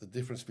out the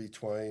difference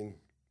between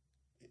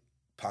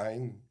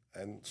pain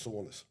and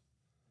soreness.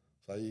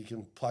 So you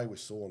can play with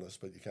soreness,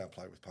 but you can't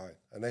play with pain.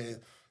 And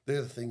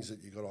they're the things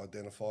that you've got to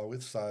identify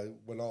with. So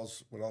when I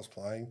was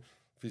playing,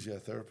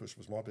 physiotherapist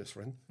was my best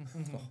friend.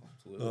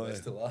 Absolutely, they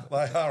still are.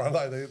 They are,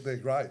 aren't they? They're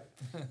great.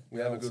 We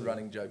have a good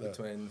running joke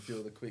between a few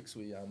of the quicks.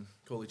 We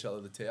call each other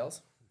the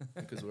towels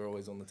because we're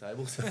always on the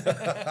tables.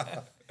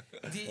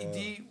 Do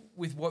you,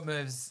 with what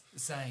Merv's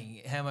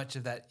saying, how much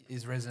of that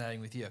is resonating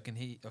with you? I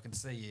can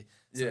see you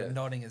sort of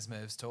nodding as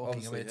Merv's talking.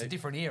 Obviously, I mean, it's a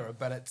different era,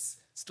 but it's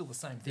still the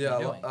same thing you're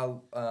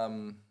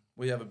doing.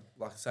 We have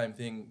the same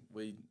thing.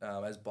 We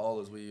as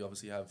bowlers, we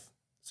obviously have a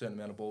certain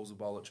amount of balls to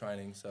bowl at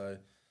training. So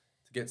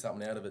to get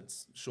something out of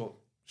it's short,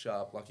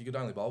 sharp. Like you could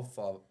only bowl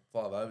for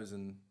five overs,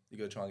 and you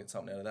got to try and get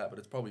something out of that. But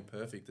it's probably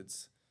perfect.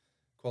 It's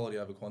quality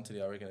over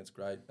quantity. I reckon it's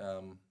great.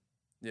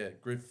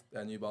 Griff,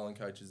 our new bowling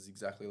coach, is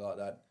exactly like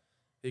that.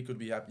 He could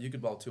be happy. You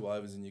could bowl 2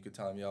 overs and you could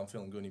tell him, I'm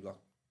feeling good. And he'd be like,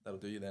 that'll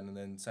do you then. And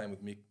then same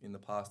with Mick in the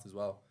past as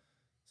well.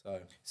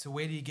 So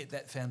where do you get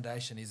that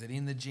foundation? Is it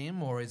in the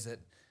gym or is it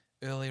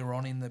earlier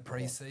on in the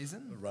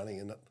pre-season? Running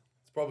in it.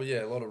 It's probably,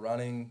 a lot of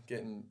running,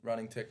 getting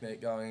running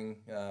technique going,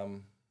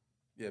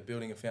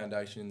 building a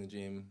foundation in the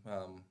gym.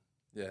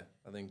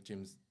 I think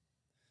gym's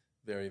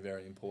very,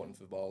 very important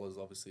for bowlers.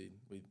 Obviously,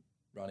 we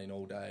run in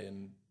all day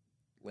and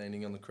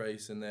landing on the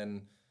crease, and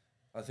then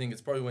I think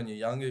it's probably when you're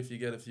younger, if you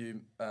get a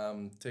few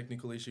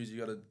technical issues you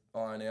got to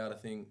iron out. I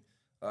think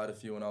I had a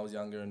few when I was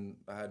younger, and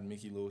I had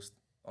Mickey Lewis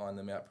iron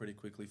them out pretty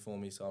quickly for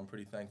me, so I'm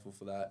pretty thankful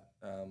for that.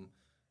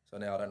 So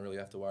now I don't really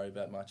have to worry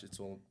about much. It's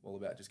all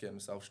about just getting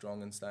myself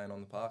strong and staying on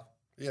the park.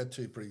 You had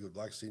 2 pretty good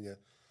blokes, didn't you?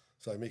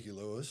 So Mickey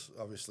Lewis,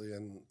 obviously,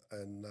 and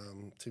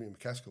Timmy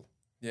McCaskill.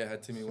 Yeah, I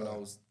had Timmy when I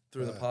was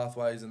through the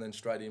pathways, and then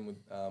straight in with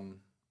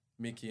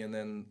Mickey, and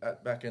then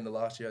at back end of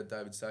last year I had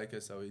David Saker,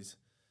 so he's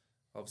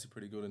obviously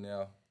pretty good, and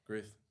now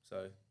Griff.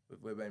 So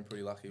we've been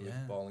pretty lucky with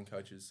bowling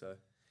coaches.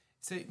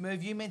 So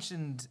Merv, you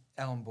mentioned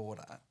Alan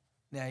Border.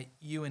 Now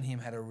you and him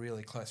had a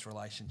really close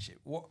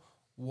relationship.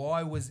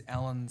 Why was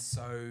Alan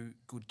so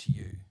good to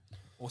you,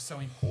 or so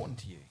important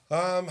to you?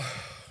 I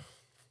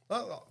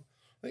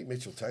think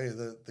Mitch will tell you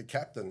the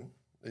captain.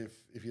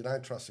 If you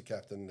don't trust the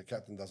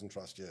captain doesn't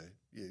trust you.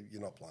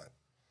 You're not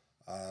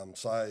playing.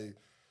 So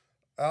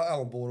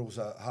Alan Border was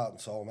a heart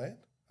and soul man,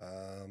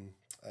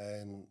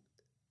 and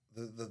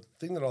the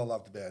thing that I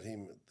loved about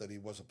him, that he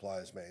was a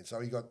player's man. So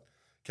he got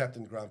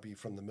Captain Grumpy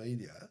from the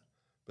media,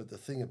 but the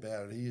thing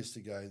about it, he used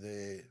to go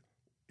there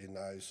in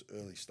those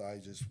early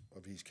stages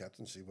of his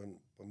captaincy when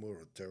we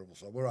were a terrible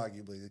side. We're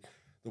arguably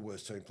the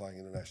worst team playing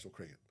international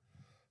cricket.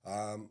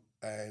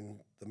 And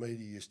the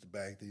media used to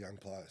bag the young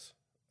players,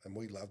 and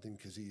we loved him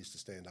because he used to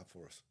stand up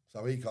for us.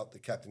 So he got the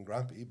Captain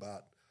Grumpy,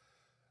 but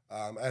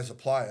as a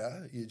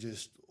player, you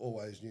just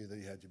always knew that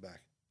he had your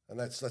back. And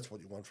that's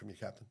what you want from your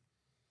captain.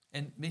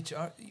 And Mitch,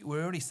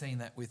 we're already seeing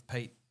that with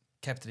Pete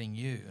captaining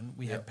you, and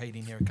we had Pete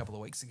in here a couple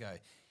of weeks ago.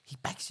 He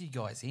backs you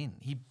guys in.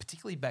 He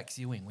particularly backs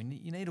you in. When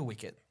you need a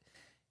wicket,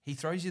 he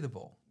throws you the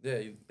ball. Yeah,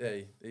 he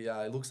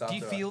looks after. Do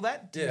you feel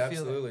that?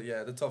 Absolutely.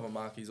 Yeah, at the top of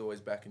mark, he's always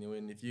backing you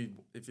in.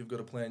 If you've got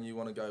a plan you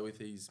want to go with,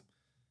 he's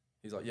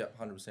like,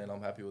 100%.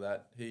 I'm happy with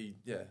that.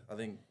 I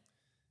think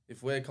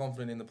if we're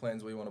confident in the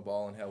plans we want to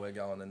bowl and how we're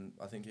going, then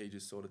I think he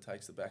just sort of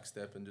takes the back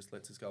step and just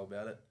lets us go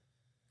about it.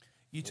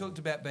 You talked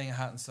about being a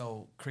heart and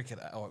soul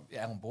cricketer, or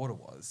Alan Border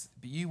was,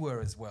 but you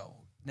were as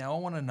well. Now I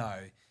want to know,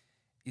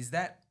 is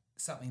that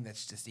something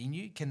that's just in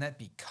you? Can that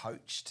be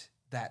coached?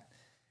 That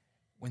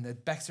when the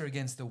backs are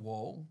against the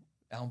wall,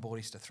 Alan Border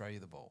used to throw you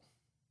the ball.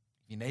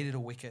 If you needed a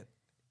wicket,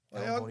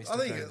 Alan Border used to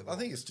throw you the ball. I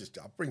think it's just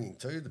upbringing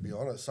too, to be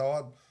honest.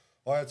 So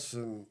I had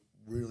some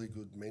really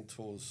good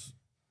mentors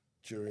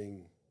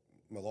during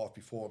my life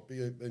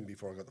even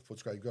before I got the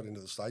Footscray, got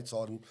into the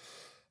stateside.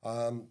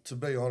 And to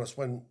be honest,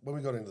 when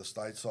we got into the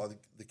stateside,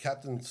 the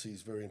captaincy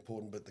is very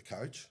important, but the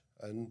coach.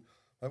 And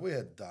we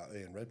had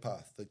Ian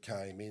Redpath that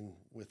came in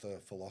with a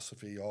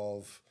philosophy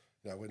of,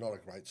 we're not a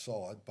great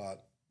side,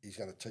 but he's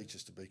going to teach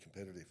us to be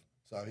competitive.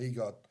 So he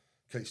got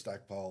Keith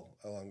Stackpole,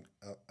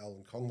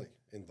 Alan Conley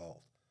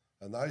involved.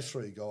 And those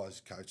three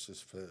guys coached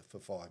us for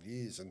 5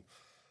 years. And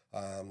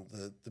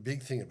the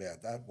big thing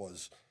about that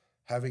was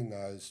having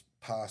those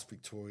past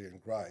Victorian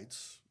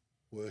greats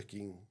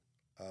working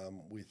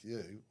with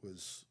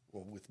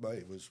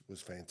me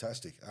was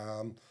fantastic.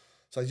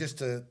 So just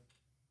to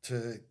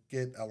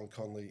get Alan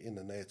Conley in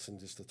the nets and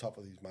just the top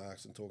of his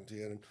marks and talking to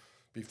you. And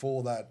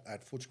before that,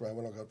 at Footscray,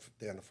 when I got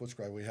down to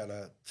Footscray, we had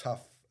a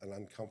tough and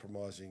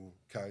uncompromising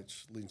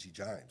coach, Lindsay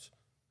James,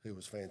 who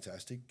was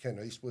fantastic. Ken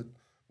Eastwood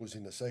was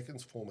in the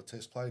seconds, former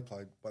test player,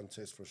 played one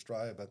test for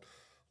Australia, but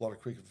a lot of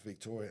cricket for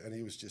Victoria, and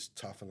he was just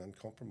tough and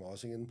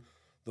uncompromising. And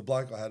the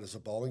bloke I had as a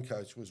bowling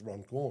coach was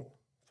Ron Gaunt,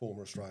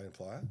 former Australian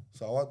player.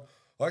 So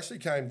I actually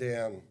came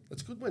down.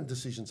 It's good when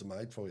decisions are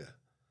made for you.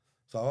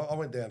 So I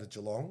went down to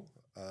Geelong,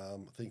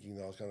 thinking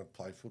that I was going to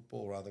play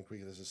football rather than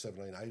cricket as a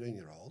 17,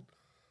 18-year-old.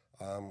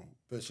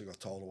 Firstly got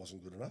told I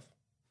wasn't good enough.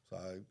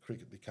 So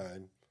cricket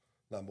became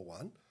number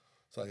one.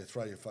 So you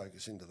throw your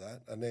focus into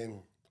that. And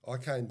then I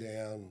came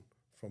down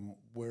from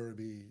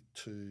Werribee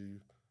to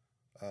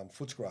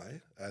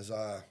Footscray as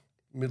a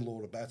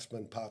middle-order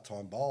batsman,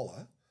 part-time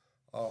bowler.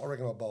 I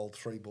reckon I bowled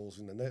 3 balls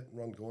in the net.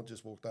 Ron Gaunt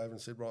just walked over and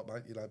said, "Right,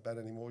 mate, you don't bat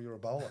anymore, you're a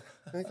bowler."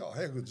 I think, oh,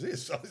 how good's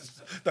this? I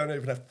just don't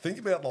even have to think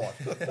about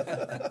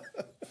life.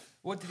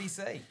 What did he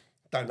say?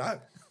 Don't know.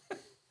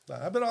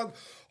 No, but I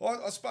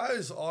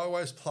suppose I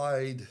always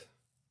played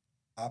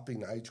up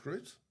in age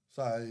groups.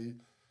 So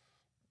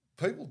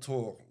people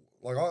talk,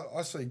 like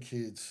I see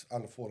kids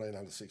under 14,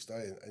 under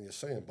 16, and you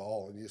see them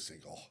bowl and you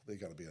think, oh, they're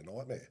going to be a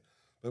nightmare.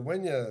 But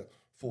when you're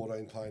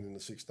 14 playing in the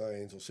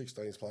 16s or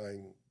 16s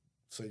playing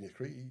senior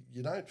cricket,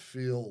 you don't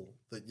feel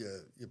that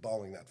you're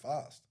bowling that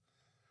fast.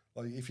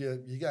 Like if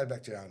you go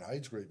back to your own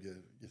age group,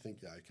 you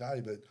think you're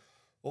okay, but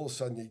all of a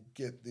sudden you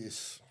get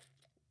this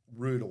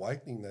rude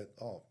awakening that,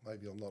 oh,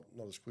 maybe I'm not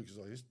as quick as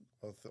I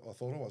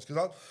thought I was.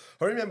 Because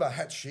I remember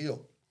Hat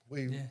Shield,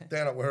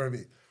 down at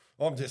Werribee.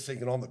 I'm just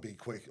thinking I'm the big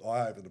quick.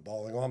 I open the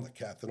bowling. I'm the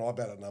captain. I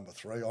bat at number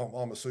 3.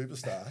 I'm a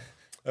superstar.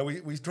 And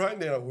we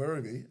trained down at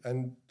Werribee,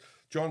 and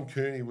John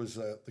Cooney was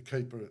the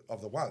keeper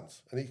of the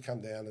ones, and he come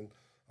down and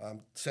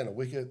sent a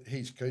wicket.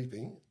 He's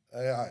keeping.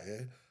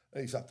 And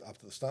he's up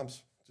to the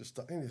stumps.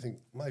 And you think,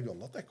 maybe I'm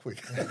not that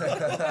quick.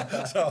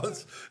 So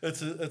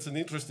it's an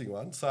interesting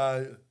one.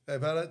 So,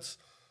 but it's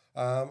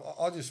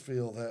I just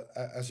feel that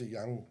as a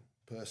young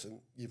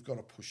person, you've got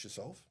to push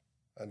yourself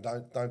and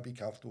don't be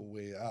comfortable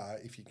where you are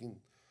if you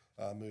can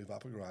move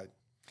up a grade.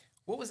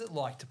 What was it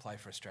like to play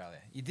for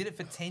Australia? You did it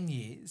for 10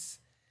 years.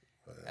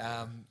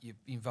 You're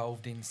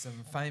involved in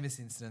some famous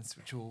incidents,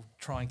 which we'll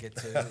try and get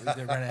to.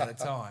 They run out of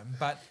time.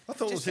 But I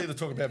thought we was here to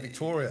talk about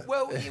Victoria.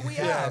 Well, we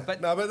are,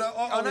 but no, but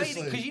I know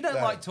because you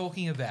don't like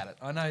talking about it.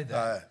 I know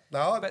that.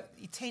 But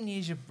 10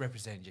 years you've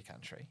represented your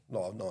country.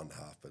 No,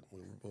 9.5, but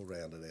we'll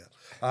round it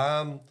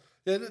out.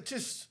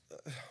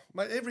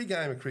 Mate, every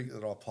game of cricket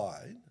that I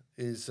played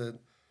is that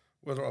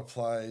whether I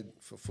played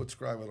for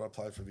Footscray, whether I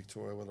played for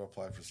Victoria, whether I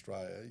played for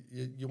Australia,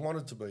 you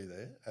wanted to be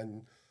there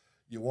and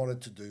you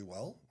wanted to do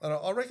well. And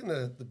I reckon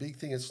the big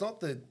thing, it's not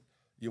that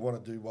you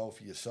want to do well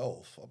for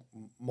yourself.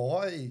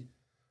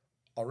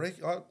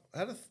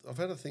 I've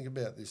had to think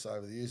about this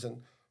over the years,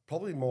 and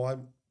probably my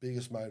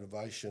biggest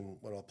motivation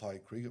when I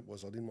played cricket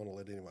was I didn't want to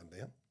let anyone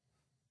down.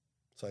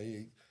 So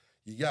you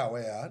go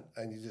out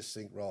and you just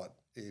think, right,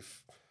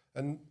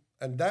 and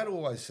Dad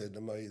always said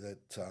to me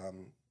that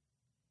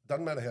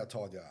doesn't matter how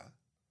tired you are,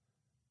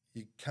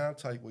 you can't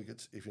take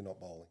wickets if you're not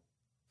bowling.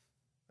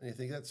 And you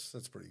think that's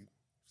pretty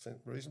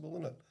reasonable,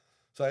 isn't it?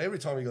 So every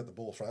time you got the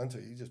ball thrown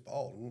to you, you just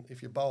bowled. And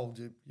if you bowled,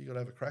 you got to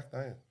have a crack,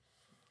 don't you?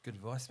 Good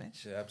advice,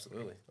 Mitch. Yeah,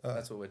 absolutely.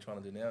 That's what we're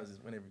trying to do now is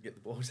whenever you get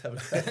the ball, just have a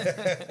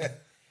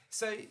crack.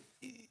 So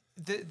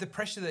the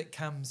pressure that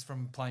comes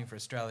from playing for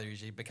Australia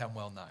is you become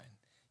well known.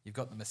 You've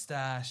got the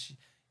moustache,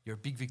 you're a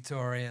big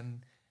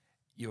Victorian,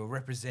 you're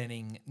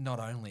representing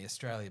not only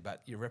Australia,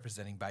 but you're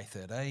representing Bay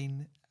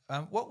 13.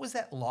 What was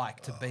that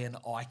like to be an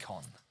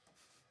icon?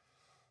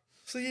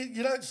 So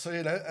you don't see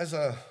it as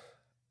the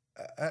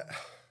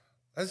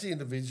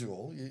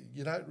individual.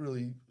 You don't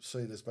really see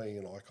it as being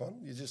an icon.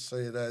 You just see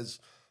it as,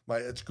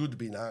 mate, it's good to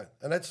be known.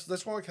 And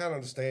that's why I can't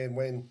understand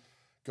when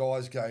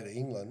guys go to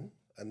England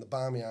and the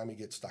Barmy Army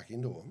gets stuck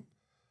into them.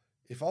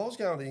 If I was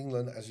going to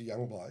England as a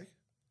young bloke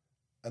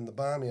and the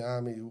Barmy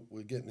Army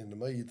were getting into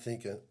me, you'd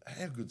think,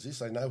 how good's this?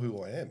 They know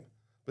who I am.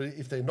 But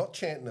if they're not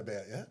chanting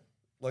about you,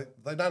 like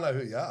they don't know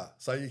who you are.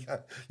 So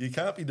you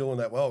can't be doing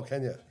that well,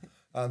 can you?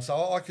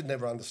 So I could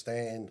never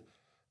understand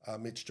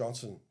Mitch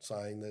Johnson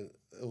saying that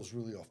it was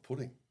really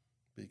off-putting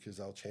because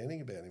they were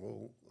chanting about him.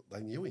 Well, they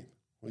knew him.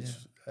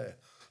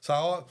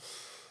 So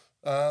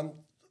the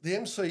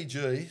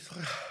MCG,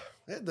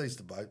 we had these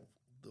debates,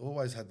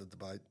 always had the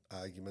debate,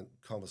 argument,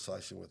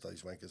 conversation with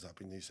these wankers up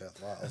in New South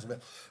Wales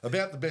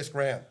about the best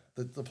ground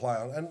to play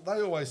on. And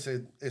they always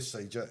said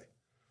SCG.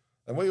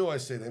 And we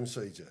always said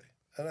MCG.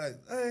 And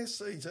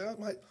SCG,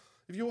 mate,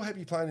 if you're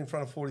happy playing in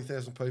front of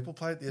 40,000 people,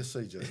 play at the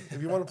SCG.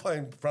 If you want to play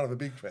in front of a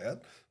big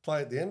crowd,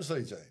 play at the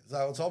MCG.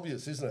 So it's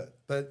obvious, isn't it?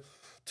 But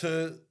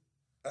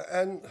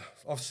and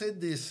I've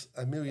said this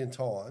a million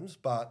times,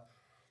 but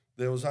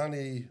there was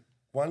only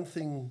one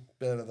thing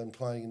better than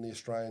playing in the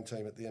Australian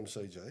team at the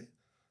MCG,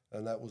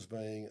 and that was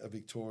being a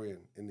Victorian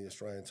in the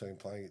Australian team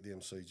playing at the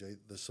MCG.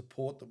 The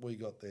support that we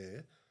got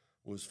there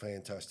was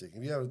fantastic.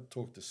 If you ever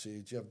talk to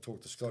Sid, you ever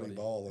talk to Scotty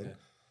Boland,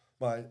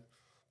 mate,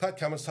 Pat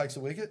Cummins takes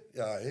a wicket.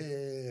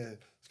 Yeah.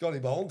 Scotty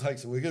Boland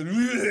takes a wicket.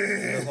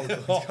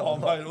 Oh,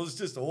 mate, it was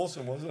just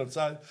awesome, wasn't it?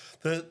 So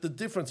the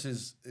difference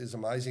is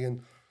amazing.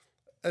 And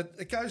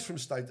it goes from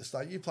state to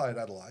state. You play at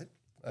Adelaide,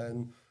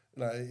 and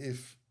you know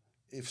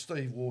if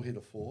Steve Waugh hit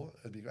a 4,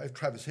 it'd be great. If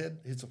Travis Head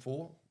hits a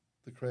 4,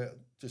 the crowd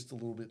just a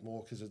little bit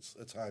more because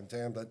it's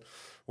hometown. But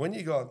when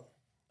you got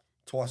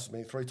twice as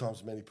many, 3 times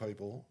as many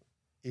people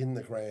in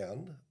the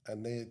ground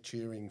and they're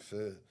cheering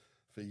for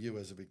you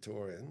as a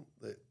Victorian,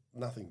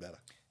 nothing better.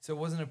 So it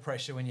wasn't a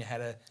pressure when you're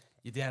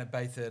down at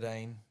Bay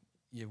 13,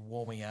 you're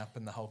warming up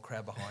and the whole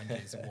crowd behind you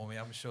is warming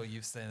up. I'm sure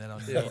you've seen that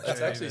on YouTube.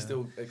 It's actually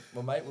still,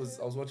 I was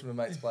watching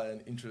my mates play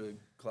an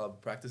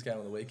intra-club practice game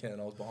on the weekend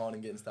and I was behind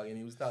him getting stuck in.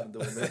 He was starting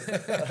doing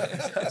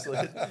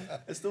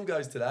that. It still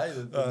goes today,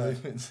 the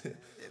movements.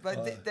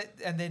 But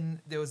and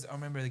then there was, I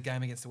remember the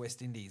game against the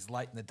West Indies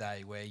late in the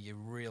day where you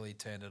really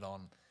turned it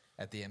on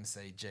at the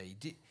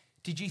MCG.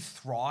 Did you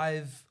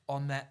thrive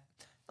on that?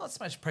 Not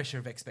so much pressure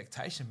of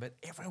expectation, but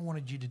everyone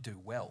wanted you to do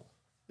well.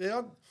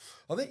 Yeah,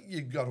 I think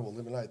you've got to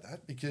eliminate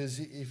that because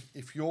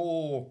if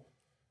you're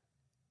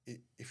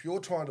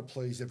trying to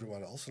please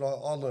everyone else, and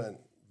I learned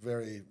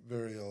very,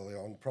 very early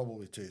on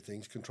probably 2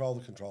 things: control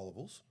the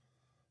controllables,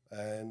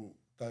 and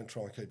don't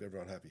try and keep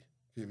everyone happy.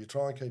 If you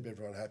try and keep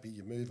everyone happy,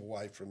 you move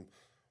away from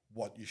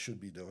what you should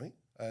be doing.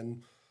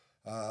 And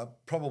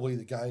probably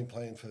the game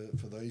plan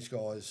for these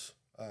guys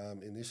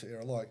in this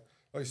era, like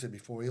I said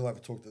before, he'll have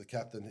a talk to the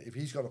captain. If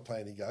he's got a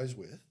plan he goes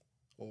with,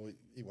 or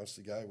he wants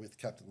to go with, the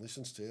captain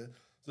listens to you.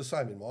 It's the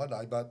same in my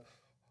day, but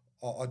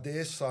I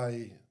dare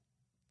say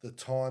the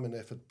time and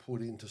effort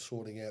put into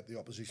sorting out the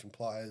opposition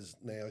players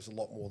now is a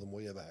lot more than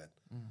we ever had.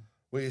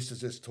 We used to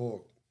just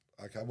talk,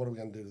 okay, what are we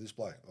going to do to this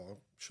bloke? Oh,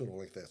 should have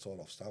left outside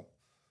off stump.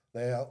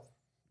 Now,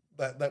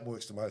 that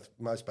works to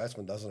most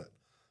batsmen, doesn't it?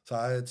 So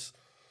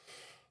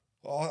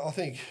I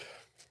think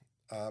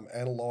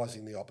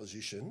analysing the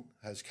opposition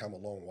has come a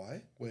long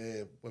way,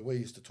 where we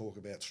used to talk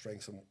about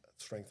strengths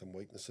and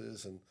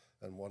weaknesses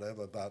and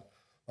whatever, but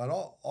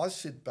I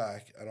sit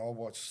back and I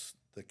watch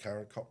the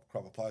current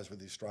crop of players with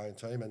the Australian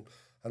team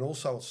and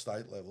also at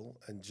state level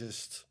and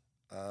just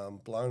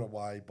blown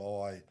away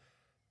by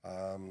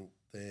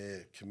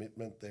their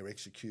commitment, their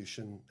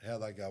execution, how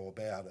they go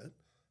about it,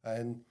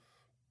 and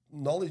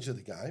knowledge of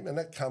the game. And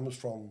that comes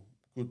from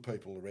good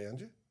people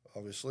around you,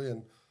 obviously.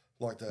 And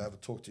I'd like to have a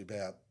talk to you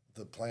about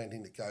the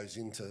planning that goes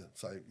into,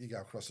 say, you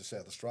go across to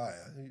South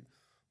Australia.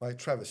 Mate,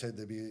 Travis said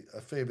there'd be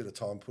a fair bit of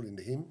time put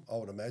into him, I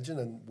would imagine,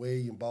 and where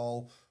you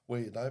bowl,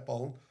 where you don't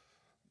bowl.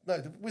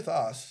 No, with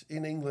us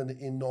in England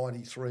in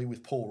 '93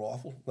 with Paul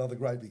Rifle, another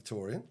great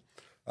Victorian,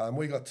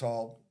 we got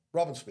told,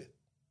 Robin Smith,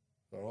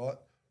 all right,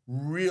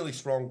 really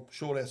strong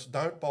short outs.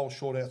 Don't bowl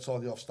short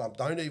outside the off stump.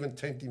 Don't even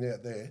tempt him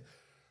out there.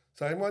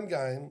 So in one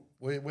game,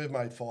 we've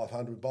made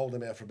 500, bowled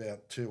him out for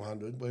about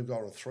 200. We've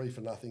got a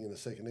 3-for-0 in the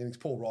second innings.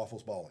 Paul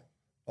Rifle's bowling.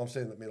 I'm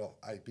standing at the middle.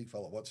 Hey, big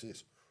fella, what's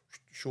this?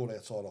 Short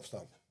outside off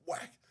stump.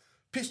 Whack.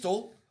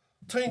 Pistol.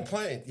 Team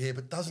plan. Yeah,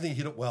 but doesn't he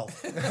hit it well?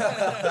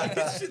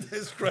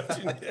 They're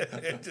scratching their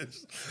head.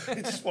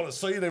 You just want to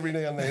see it every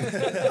now and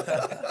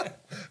then.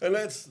 And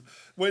that's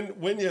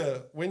when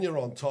you're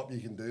on top, you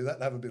can do that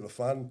and have a bit of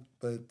fun.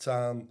 But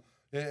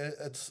yeah,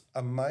 it's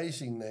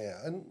amazing now,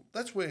 and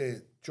that's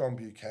where John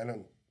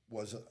Buchanan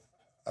was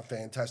a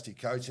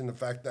fantastic coach in the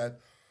fact that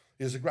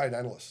he was a great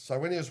analyst. So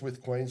when he was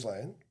with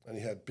Queensland and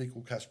he had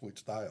Bickle,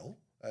 Kasprowicz, Dale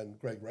and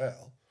Greg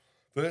Rowell,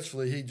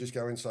 virtually he'd just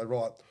go in and say,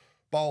 right,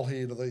 bowl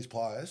here to these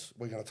players,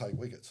 we're going to take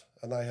wickets.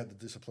 And they had the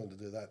discipline to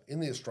do that.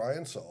 In the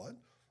Australian side,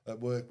 it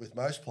worked with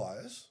most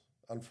players,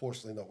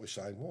 unfortunately not with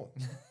Shane Warne.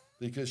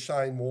 Because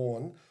Shane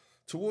Warne,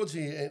 towards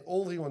the end,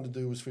 all he wanted to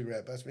do was figure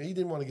out batsmen. He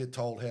didn't want to get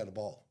told how to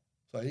bowl.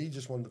 So he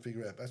just wanted to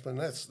figure out batsmen.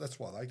 And that's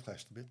why they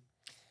clashed a bit.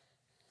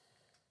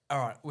 All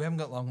right, we haven't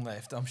got long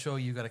left. I'm sure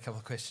you've got a couple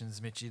of questions,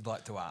 Mitch, you'd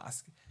like to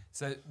ask.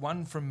 So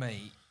one from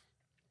me,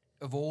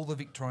 of all the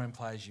Victorian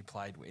players you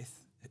played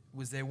with,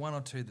 was there one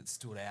or two that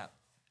stood out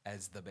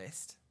as the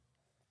best?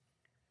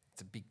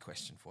 It's a big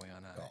question for you, I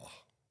know.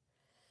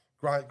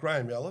 Oh.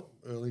 Graham Yallop,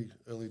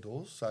 early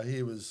doors. So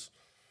he was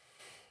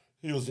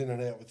in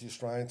and out with the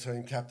Australian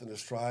team, captain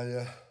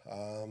Australia.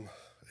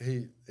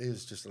 He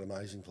is just an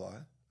amazing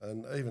player.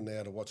 And even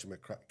now to watch him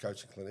at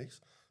coaching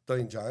clinics.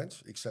 Dean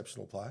Jones,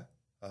 exceptional player.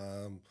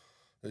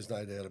 There's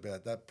no doubt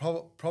about that.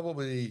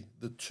 Probably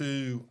the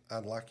two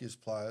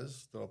unluckiest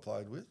players that I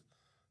played with,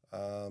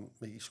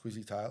 Mickey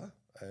Squizzy Taylor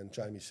and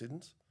Jamie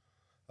Siddons.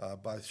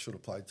 Both should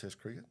have played Test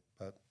cricket,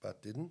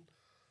 but didn't.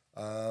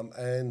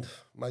 And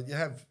mate, you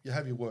have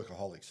your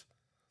workaholics.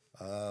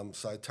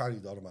 So Tony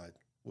Dottermaid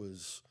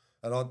was,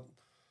 and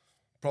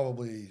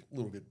probably a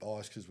little bit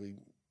biased because we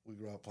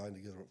grew up playing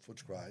together at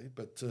Footscray,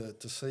 but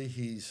to see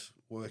his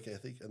work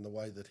ethic and the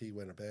way that he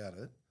went about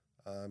it,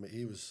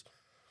 he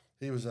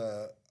was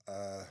a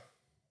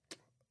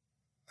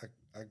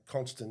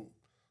constant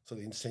sort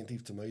of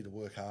incentive to me to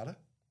work harder.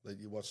 That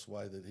you watch the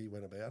way that he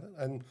went about it,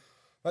 and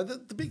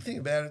the big thing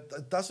about it,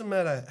 it doesn't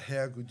matter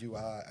how good you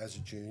are as a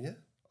junior.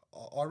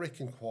 I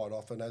reckon quite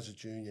often as a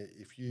junior,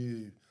 if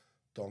you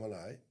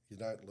dominate, you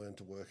don't learn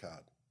to work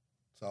hard.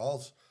 So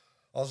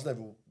I was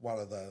never one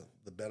of the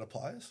better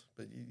players,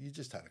 but you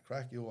just had a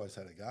crack. You always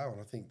had a go, and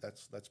I think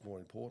that's more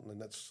important,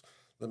 and that's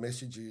the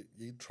message you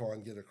try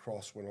and get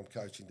across when I'm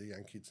coaching the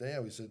young kids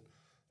now is that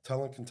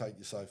talent can take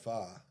you so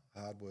far,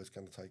 hard work's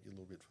going to take you a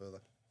little bit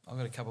further. I've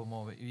got a couple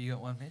more, but you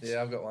got one, Mitch?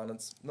 Yeah, I've got one.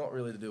 It's not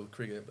really to do with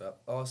cricket,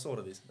 but sort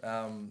of is.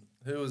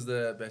 Who was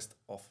the best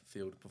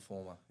off-field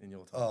performer in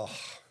your time? Oh,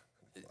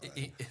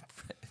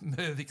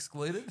 Merv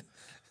excluded?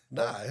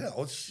 no,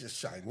 it's just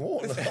Shane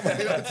Warne. I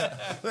mean,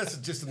 that's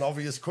just an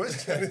obvious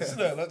question, isn't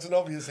it? That's an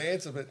obvious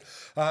answer.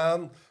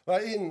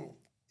 But in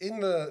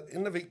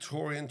the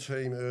Victorian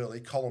team early,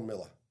 Colin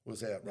Miller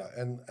was out, right,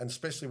 and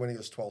especially when he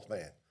was 12th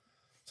man.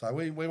 So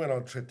we went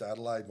on a trip to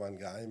Adelaide one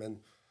game,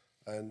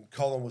 and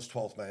Colin was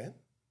 12th man,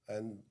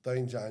 and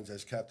Dean Jones,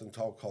 as captain,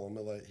 told Colin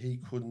Miller he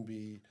couldn't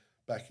be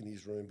back in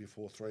his room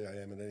before 3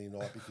 a.m. at any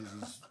night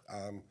because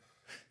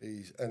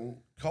and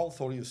Cole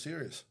thought he was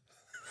serious.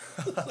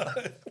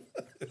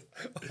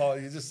 Oh,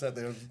 you just sat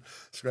there and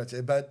scratched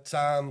it. But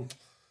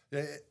Warnie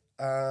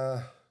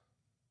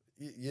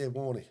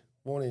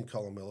and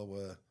Colin Miller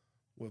were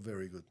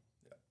very good.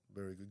 Yeah.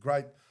 Very good.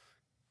 Great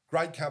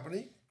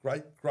company,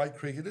 great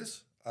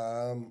cricketers.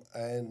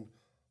 After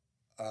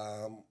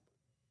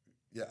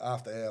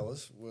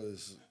hours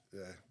was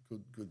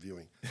good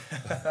viewing.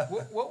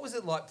 What was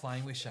it like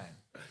playing with Shane?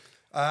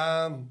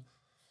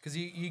 Because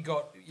you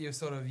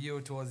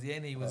were towards the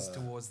end, he was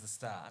towards the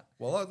start.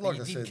 Well, like I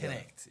did said,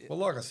 connect.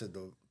 Like I said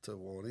to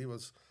Warnie,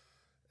 was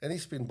any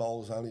spin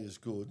bowler is only as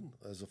good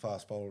as a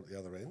fast bowler at the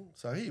other end.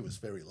 So he was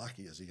very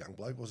lucky as a young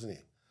bloke, wasn't he?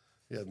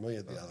 He had me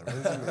at the other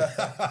end. Didn't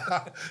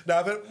he?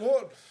 No, but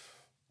what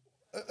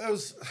it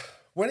was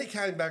when he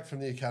came back from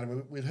the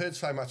academy, we'd heard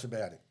so much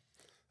about him,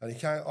 and he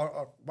came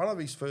one of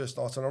his first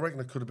nights, and I reckon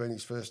it could have been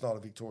his first night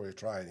of Victoria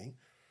training.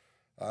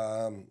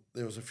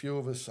 There was a few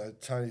of us, so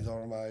Tony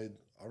Doromade,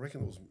 I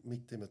reckon it was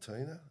Mick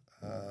DiMartina,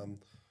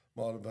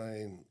 might have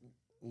been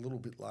a little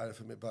bit later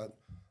for me, but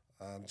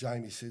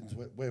Jamie Siddons,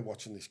 we're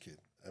watching this kid,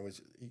 and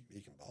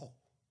he can bowl.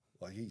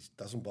 Like, he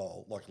doesn't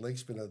bowl, like a leg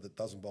spinner that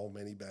doesn't bowl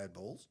many bad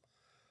balls.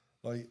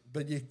 Like,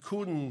 but you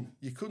couldn't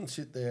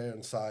sit there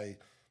and say,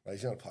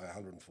 he's going to play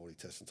 140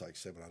 tests and take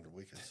 700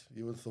 wickets.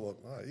 You would have thought,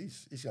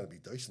 he's going to be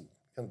decent,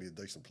 going to be a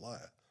decent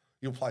player.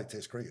 You'll play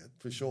test cricket,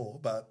 for sure,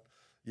 but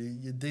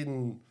you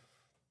didn't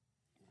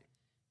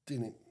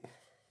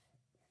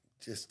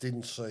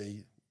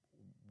see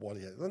what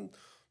he had. And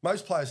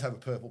most players have a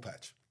purple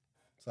patch.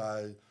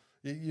 So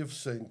you've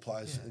seen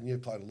players, and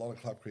you've played a lot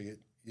of club cricket,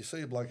 you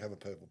see a bloke have a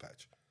purple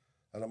patch.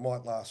 And it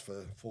might last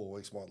for 4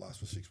 weeks, might last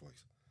for 6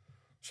 weeks.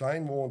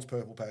 Shane Warne's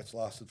purple patch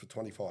lasted for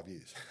 25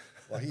 years.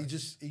 Like, he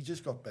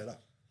just got better.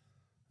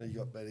 He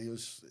got better. He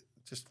was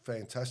just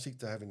fantastic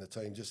to have in the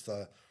team. Just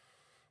the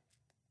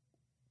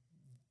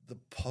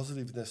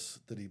positiveness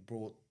that he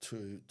brought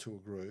to a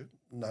group,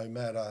 no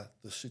matter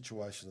the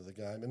situation of the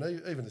game.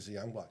 And even as a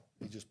young bloke,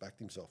 he just backed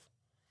himself.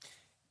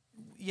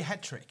 Your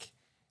hat trick.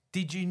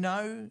 Did you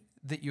know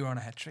that you were on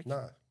a hat trick?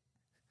 No.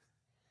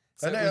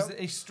 So it was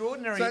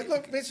extraordinary. So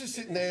look, Mitch is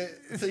sitting there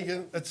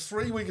thinking, it's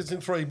 3 wickets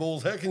in 3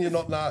 balls. How can you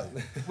not know?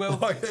 Well,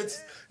 like,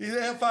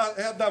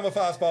 how dumb a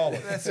fast bowler?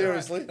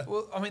 Seriously. Right.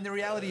 Well, I mean, the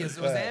reality is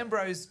it was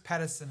Ambrose,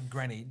 Patterson,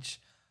 Greenwich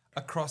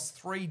across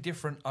 3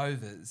 different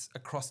overs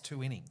across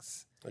 2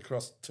 innings.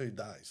 Across 2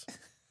 days.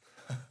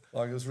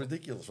 Like, it was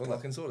ridiculous, wasn't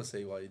I can sort of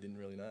see why you didn't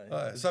really know.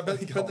 But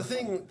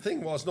the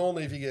thing was,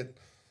 normally if you get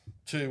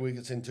 2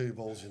 wickets in 2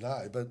 balls, you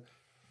know. But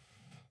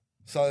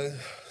so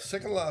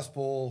second last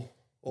ball,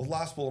 or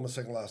last ball on the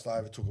second last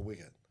over took a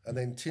wicket, and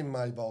then Tim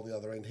May bowled the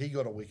other end. He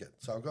got a wicket,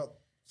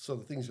 so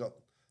things got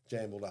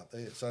jambled up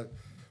there. So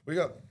we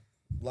got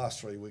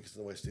last 3 wickets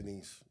in the West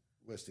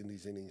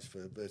Indies innings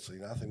for virtually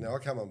nothing. Now I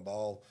come and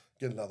bowl,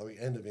 get another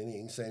end of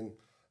innings, and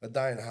a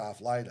day and a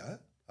half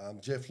later,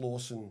 Jeff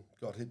Lawson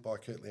got hit by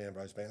Curtly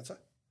Ambrose bouncer.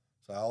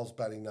 So I was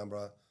batting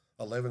number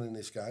 11 in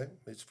this game.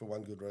 It's for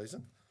one good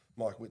reason.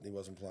 Mike Whitney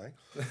wasn't playing.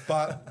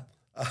 But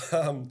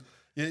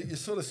you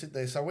sort of sit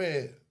there. So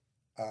we're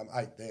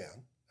 8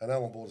 down, and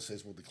Alan Border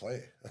says, we'll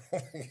declare.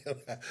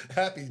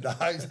 Happy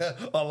days.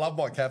 I love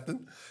my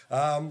captain.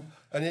 And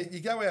you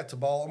go out to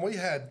bowl, and we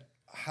had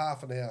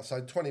half an hour,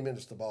 so 20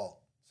 minutes to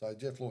bowl. So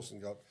Jeff Lawson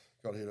got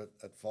hit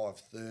at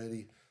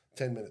 5:30,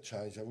 10-minute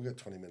change. So we've got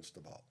 20 minutes to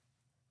bowl.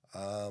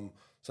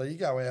 So you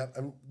go out,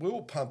 and we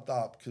were pumped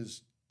up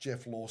because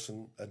Jeff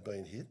Lawson had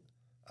been hit.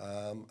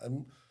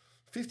 And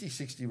 50,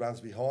 60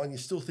 runs behind, you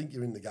still think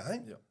you're in the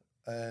game. Yep.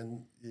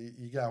 And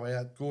you go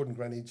out, Gordon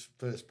Greenwich,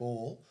 first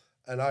ball,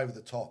 and over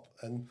the top.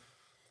 And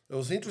it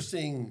was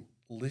interesting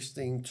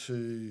listening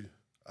to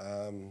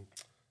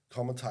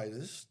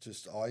commentators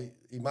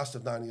he must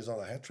have known he was on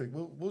a hat trick.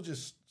 We'll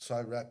just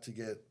so rapt to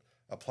get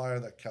a player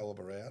of that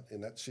calibre out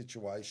in that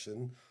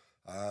situation,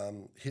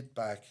 hit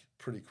back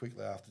pretty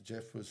quickly after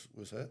Jeff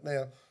was hurt.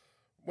 Now,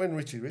 when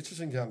Richie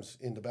Richardson comes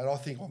into bat, I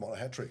think I'm on a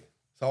hat trick.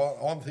 So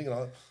I'm thinking,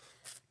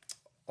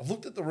 I've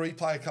looked at the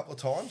replay a couple of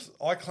times.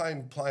 I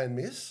claim play and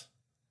miss,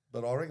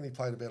 but I reckon he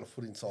played about a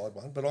foot inside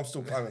one. But I'm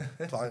still playing.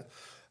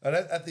 And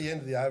at the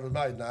end of the over,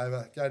 maiden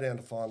over, go down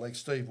to fine leg.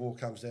 Steve Waugh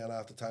comes down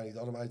after Tony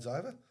Donomade's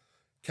over.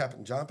 Cap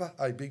and jumper.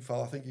 Hey, big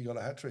fella, I think you got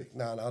a hat trick.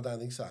 No, I don't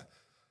think so.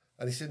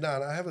 And he said,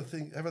 no, have a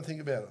think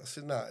about it. I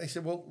said, no. He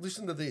said, well,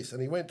 listen to this.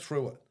 And he went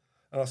through it.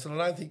 And I said, I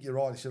don't think you're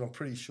right. He said, I'm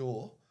pretty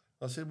sure.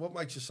 I said, what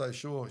makes you so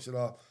sure? He said,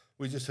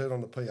 we just heard on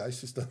the PA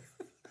system.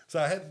 So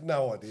I had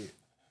no idea.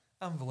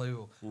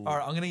 Unbelievable. All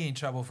right, I'm going to get in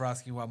trouble for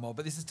asking one more,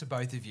 but this is to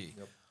both of you.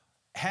 Yep.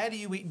 How do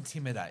you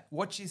intimidate?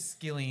 What's your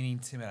skill in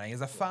intimidating?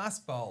 As a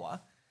fast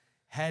bowler,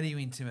 how do you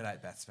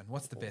intimidate batsmen?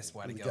 What's the best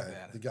way to go about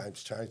it? The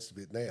game's changed a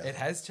bit now. It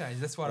has changed.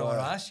 That's what I want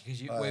to ask you,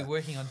 because we're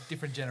working on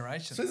different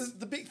generations. So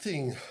the big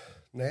thing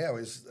now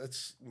is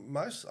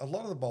a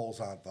lot of the bowlers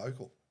aren't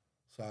vocal.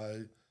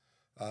 So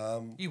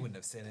you wouldn't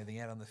have said anything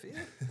out on the field.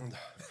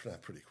 No,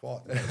 pretty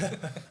quiet.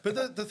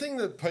 But the thing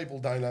that people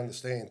don't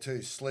understand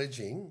too,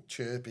 sledging,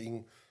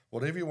 chirping,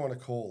 whatever you want to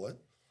call it,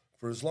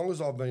 for as long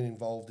as I've been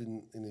involved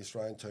in the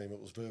Australian team, it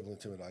was verbal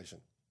intimidation.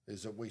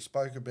 Is that we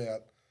spoke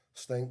about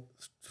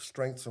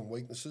strengths and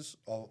weaknesses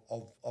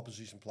of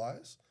opposition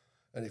players,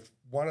 and if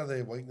one of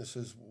their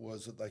weaknesses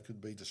was that they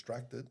could be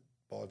distracted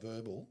by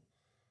verbal,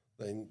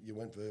 then you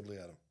went verbally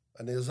at them.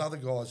 And there's other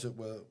guys that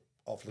were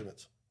off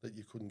limits that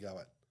you couldn't go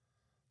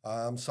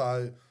at.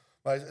 So,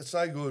 mate, it's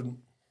no good,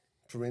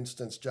 for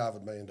instance,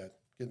 Javed Miandad,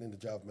 getting into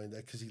Javed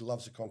Miandad, because he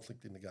loves the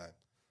conflict in the game.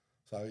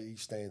 So he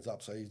stands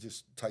up, so you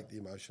just take the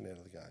emotion out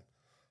of the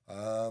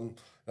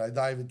game.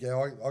 David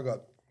Gower, I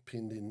got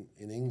pinned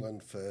in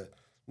England for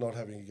not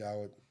having a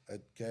go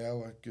at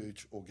Gower,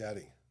 Gooch or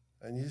Gadding.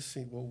 And you just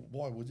think, well,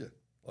 why would you?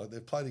 Like,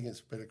 they've played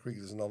against better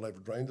cricketers than I'll ever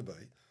dream to be.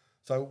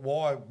 So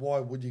why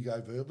would you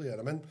go verbally at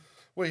them? And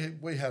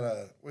we had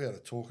a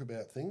talk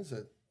about things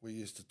that we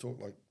used to talk,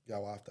 like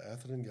go after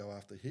Atherton, go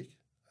after Hick,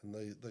 and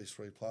these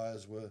three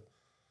players were,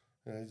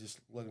 just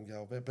let them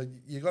go about. But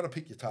you got to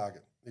pick your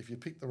target. If you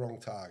pick the wrong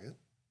target,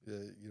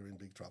 you're in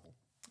big trouble.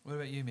 What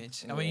about you,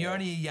 Mitch? I mean, you're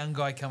only a young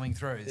guy coming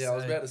through. Yeah, I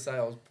was about to say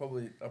I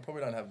probably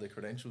don't have the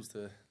credentials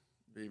to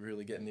be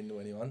really getting into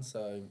anyone.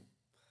 So,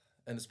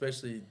 and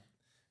especially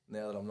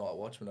now that I'm not a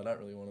watchman, I don't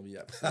really want to be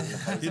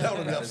upset. You don't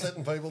want to be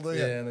upsetting people, do you?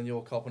 Yeah, and then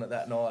you're copping it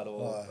that night.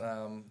 Or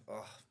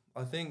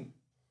I think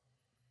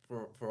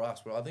for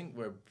us, I think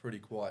we're a pretty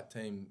quiet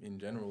team in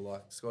general.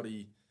 Like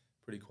Scotty,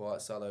 pretty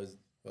quiet. Salo's.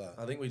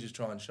 I think we just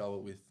try and show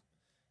it with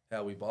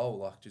how we bowl.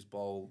 Like just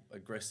bowl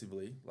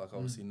aggressively. Like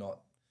obviously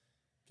not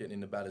getting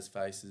into batters'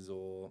 faces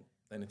or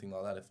anything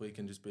like that. If we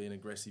can just be an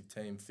aggressive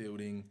team,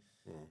 fielding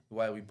the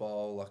way we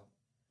bowl, like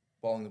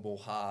bowling the ball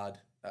hard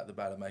at the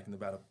batter, making the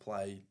batter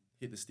play,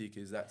 hit the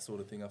stickers, that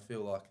sort of thing. I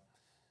feel like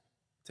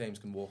teams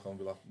can walk on and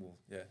be like,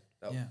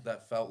 well,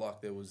 that felt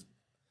like there was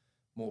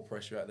more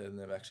pressure out there than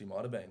there actually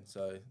might have been.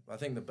 So I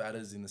think the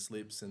batters in the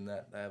slips and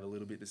that, they have a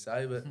little bit to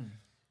say, but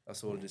I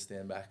sort of just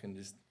stand back and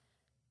just...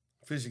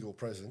 Physical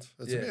presence.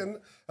 And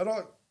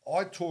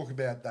I talk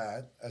about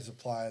that as a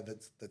player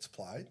that's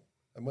played,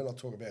 and when I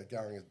talk about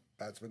going as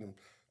batsman and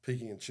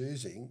picking and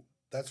choosing,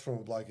 that's from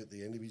a bloke at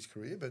the end of his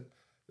career, but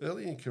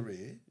early in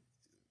career,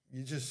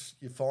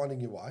 you're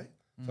finding your way.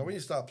 So when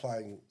you start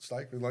playing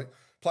state cricket, like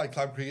play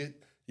club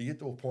cricket, you get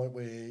to a point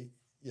where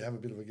you have a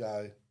bit of a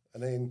go,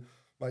 and then,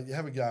 mate, you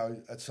have a go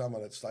at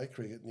someone at state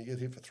cricket and you get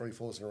hit for 3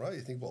 fours in a row, you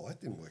think, well, that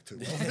didn't work too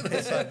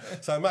well.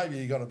 so maybe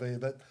you got to be a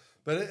bit...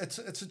 But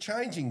it's a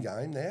changing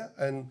game now,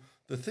 and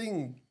the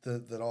thing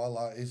that I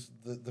like is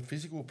the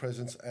physical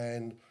presence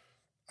and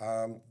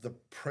the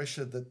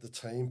pressure that the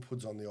team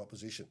puts on the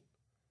opposition.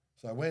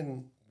 So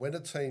when a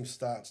team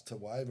starts to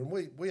wave, and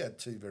we had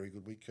 2 very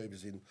good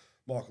wicketkeepers in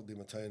Michael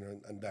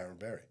DiMartino and Darren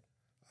Berry,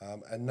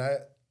 and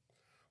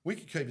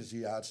wicketkeepers are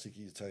the yardstick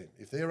of your team.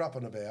 If they're up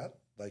and about,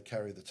 they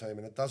carry the team,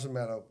 and it doesn't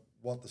matter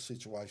what the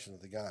situation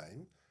of the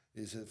game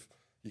is. If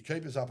your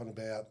keeper's up and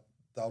about,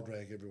 they'll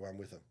drag everyone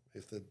with them.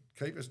 If the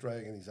keeper's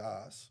dragging his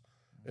ass,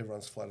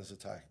 everyone's flat as a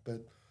tack.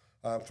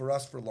 But for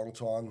us, for a long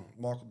time,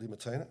 Michael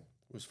DiMartino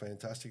was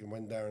fantastic. And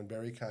when Darren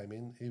Berry came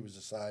in, he was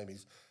the same.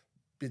 He's a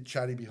bit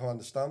chatty behind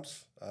the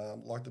stumps,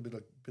 liked a bit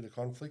of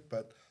conflict,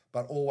 but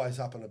always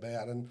up and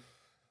about. And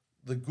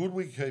the good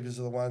wicketkeepers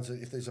are the ones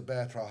that if there's a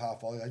bad throw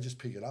half volley, they just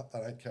pick it up. They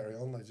don't carry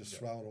on. They just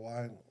throw it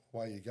away, and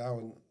away you go.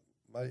 And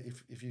mate,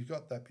 if you've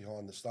got that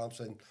behind the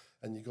stumps and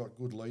you've got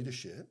good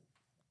leadership,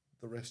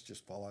 the rest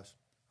just follows.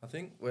 I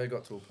think we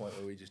got to a point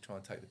where we just try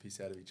and take the piss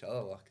out of each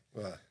other. Like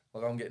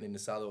I'm getting into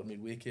Salo at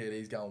mid-wicket,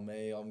 he's going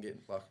me, I'm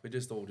getting, like, we're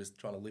just all just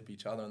trying to lip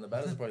each other, and the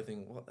batters are probably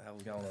thinking, what the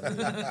hell's going on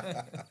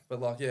here?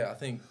 But, like, I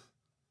think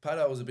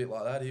Pato was a bit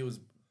like that. He was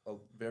a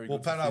very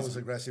good... Well, Pato was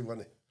aggressive,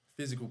 wasn't he?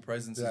 Physical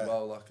presence as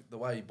well. Like, the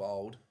way he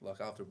bowled, like,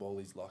 after a ball,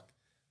 he's, like,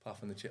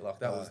 puffing the chest. Like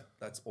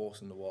that's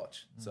awesome to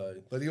watch. So,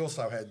 But he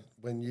also had,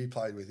 when you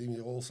played with him,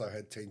 he also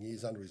had 10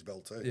 years under his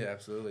belt too. yeah,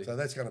 absolutely. So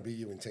that's going to be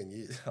you in 10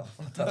 years.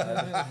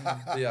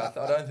 Yeah,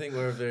 I don't think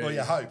we're a very. Well,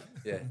 you hope.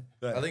 Yeah.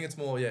 Yeah. I think it's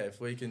more,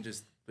 if we can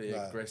just be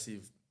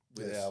aggressive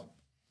with our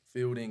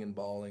fielding and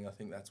bowling, I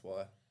think that's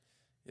why,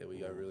 we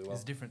go really well.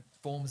 There's different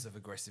forms of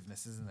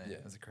aggressiveness, isn't there,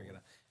 as a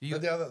cricketer?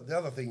 But the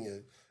other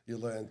thing you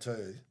learn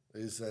too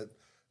is that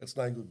it's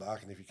no good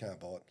barking if you can't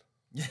bite.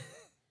 Yeah.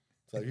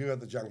 So if you've got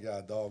the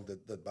junkyard dog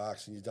that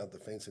barks and you jump the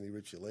fence and he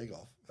rips your leg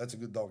off, that's a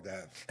good dog to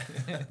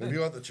have. If you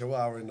want the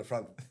chihuahua in the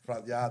front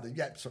yard that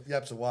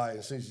yaps away, and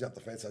as soon as you jump the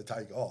fence they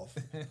take off,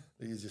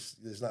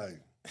 there's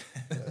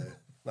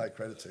no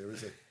credit to her,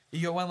 is it?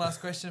 You got one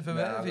last question for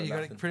Merv? You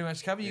got it pretty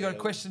much covered. You got a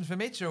question for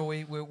Mitch, or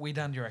are we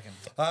done, do you reckon?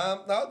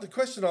 No, the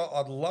question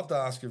I'd love to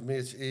ask of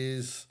Mitch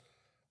is,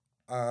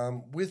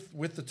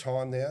 with the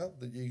time now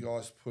that you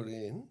guys put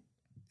in,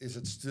 is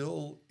it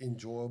still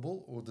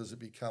enjoyable, or does it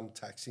become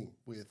taxing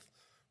with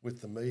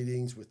the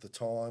meetings, with the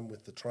time,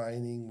 with the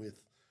training,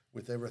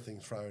 with everything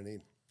thrown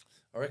in?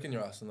 I reckon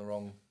you're asking the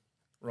wrong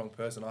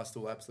person. I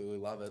still absolutely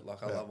love it.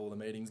 Like I love all the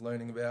meetings,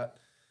 learning about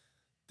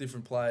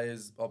different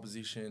players,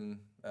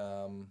 opposition,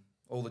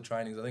 all the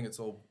trainings. I think it's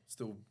all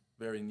still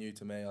very new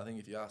to me. I think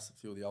if you ask a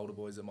few of the older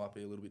boys, it might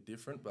be a little bit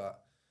different.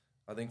 But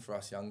I think for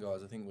us young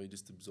guys, I think we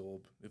just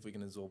absorb, if we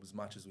can absorb as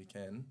much as we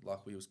can,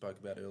 like we spoke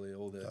about earlier,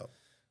 all the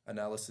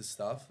analysis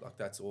stuff. Like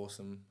that's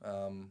awesome.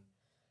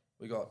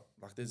 We got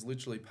there's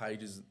literally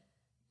pages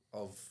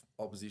of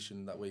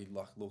opposition that we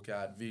look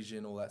at,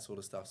 vision, all that sort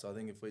of stuff. So I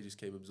think if we just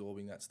keep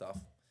absorbing that stuff,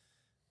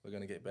 we're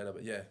going to get better.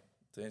 But yeah,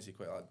 to answer your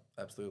question,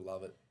 I absolutely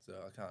love it. So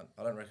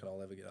I don't reckon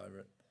I'll ever get over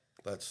it.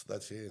 That's the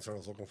answer I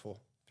was looking for.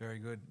 Very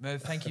good.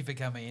 Merv, thank you for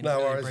coming in. No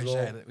really worries at all.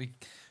 appreciate it. We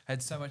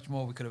had so much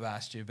more we could have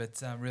asked you,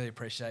 but really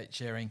appreciate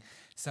sharing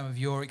some of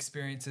your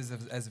experiences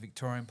as a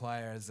Victorian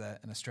player, as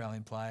an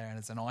Australian player, and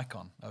as an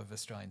icon of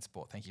Australian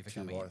sport. Thank you for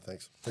coming in.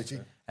 Thanks. Peachy.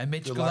 And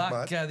Mitch, good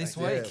luck this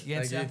week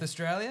against South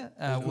Australia.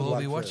 We'll all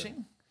be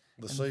watching.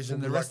 The season,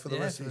 good luck for the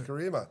rest of your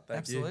career, mate.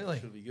 Absolutely.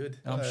 Should be good.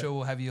 I'm sure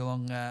we'll have you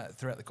along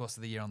throughout the course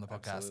of the year on the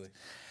podcast. Absolutely.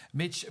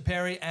 Mitch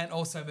Perry and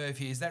also Merv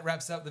Hughes. That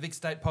wraps up the Vic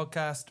State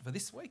podcast for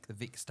this week, the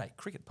Vic State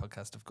Cricket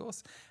podcast, of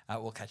course.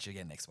 We'll catch you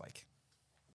again next week.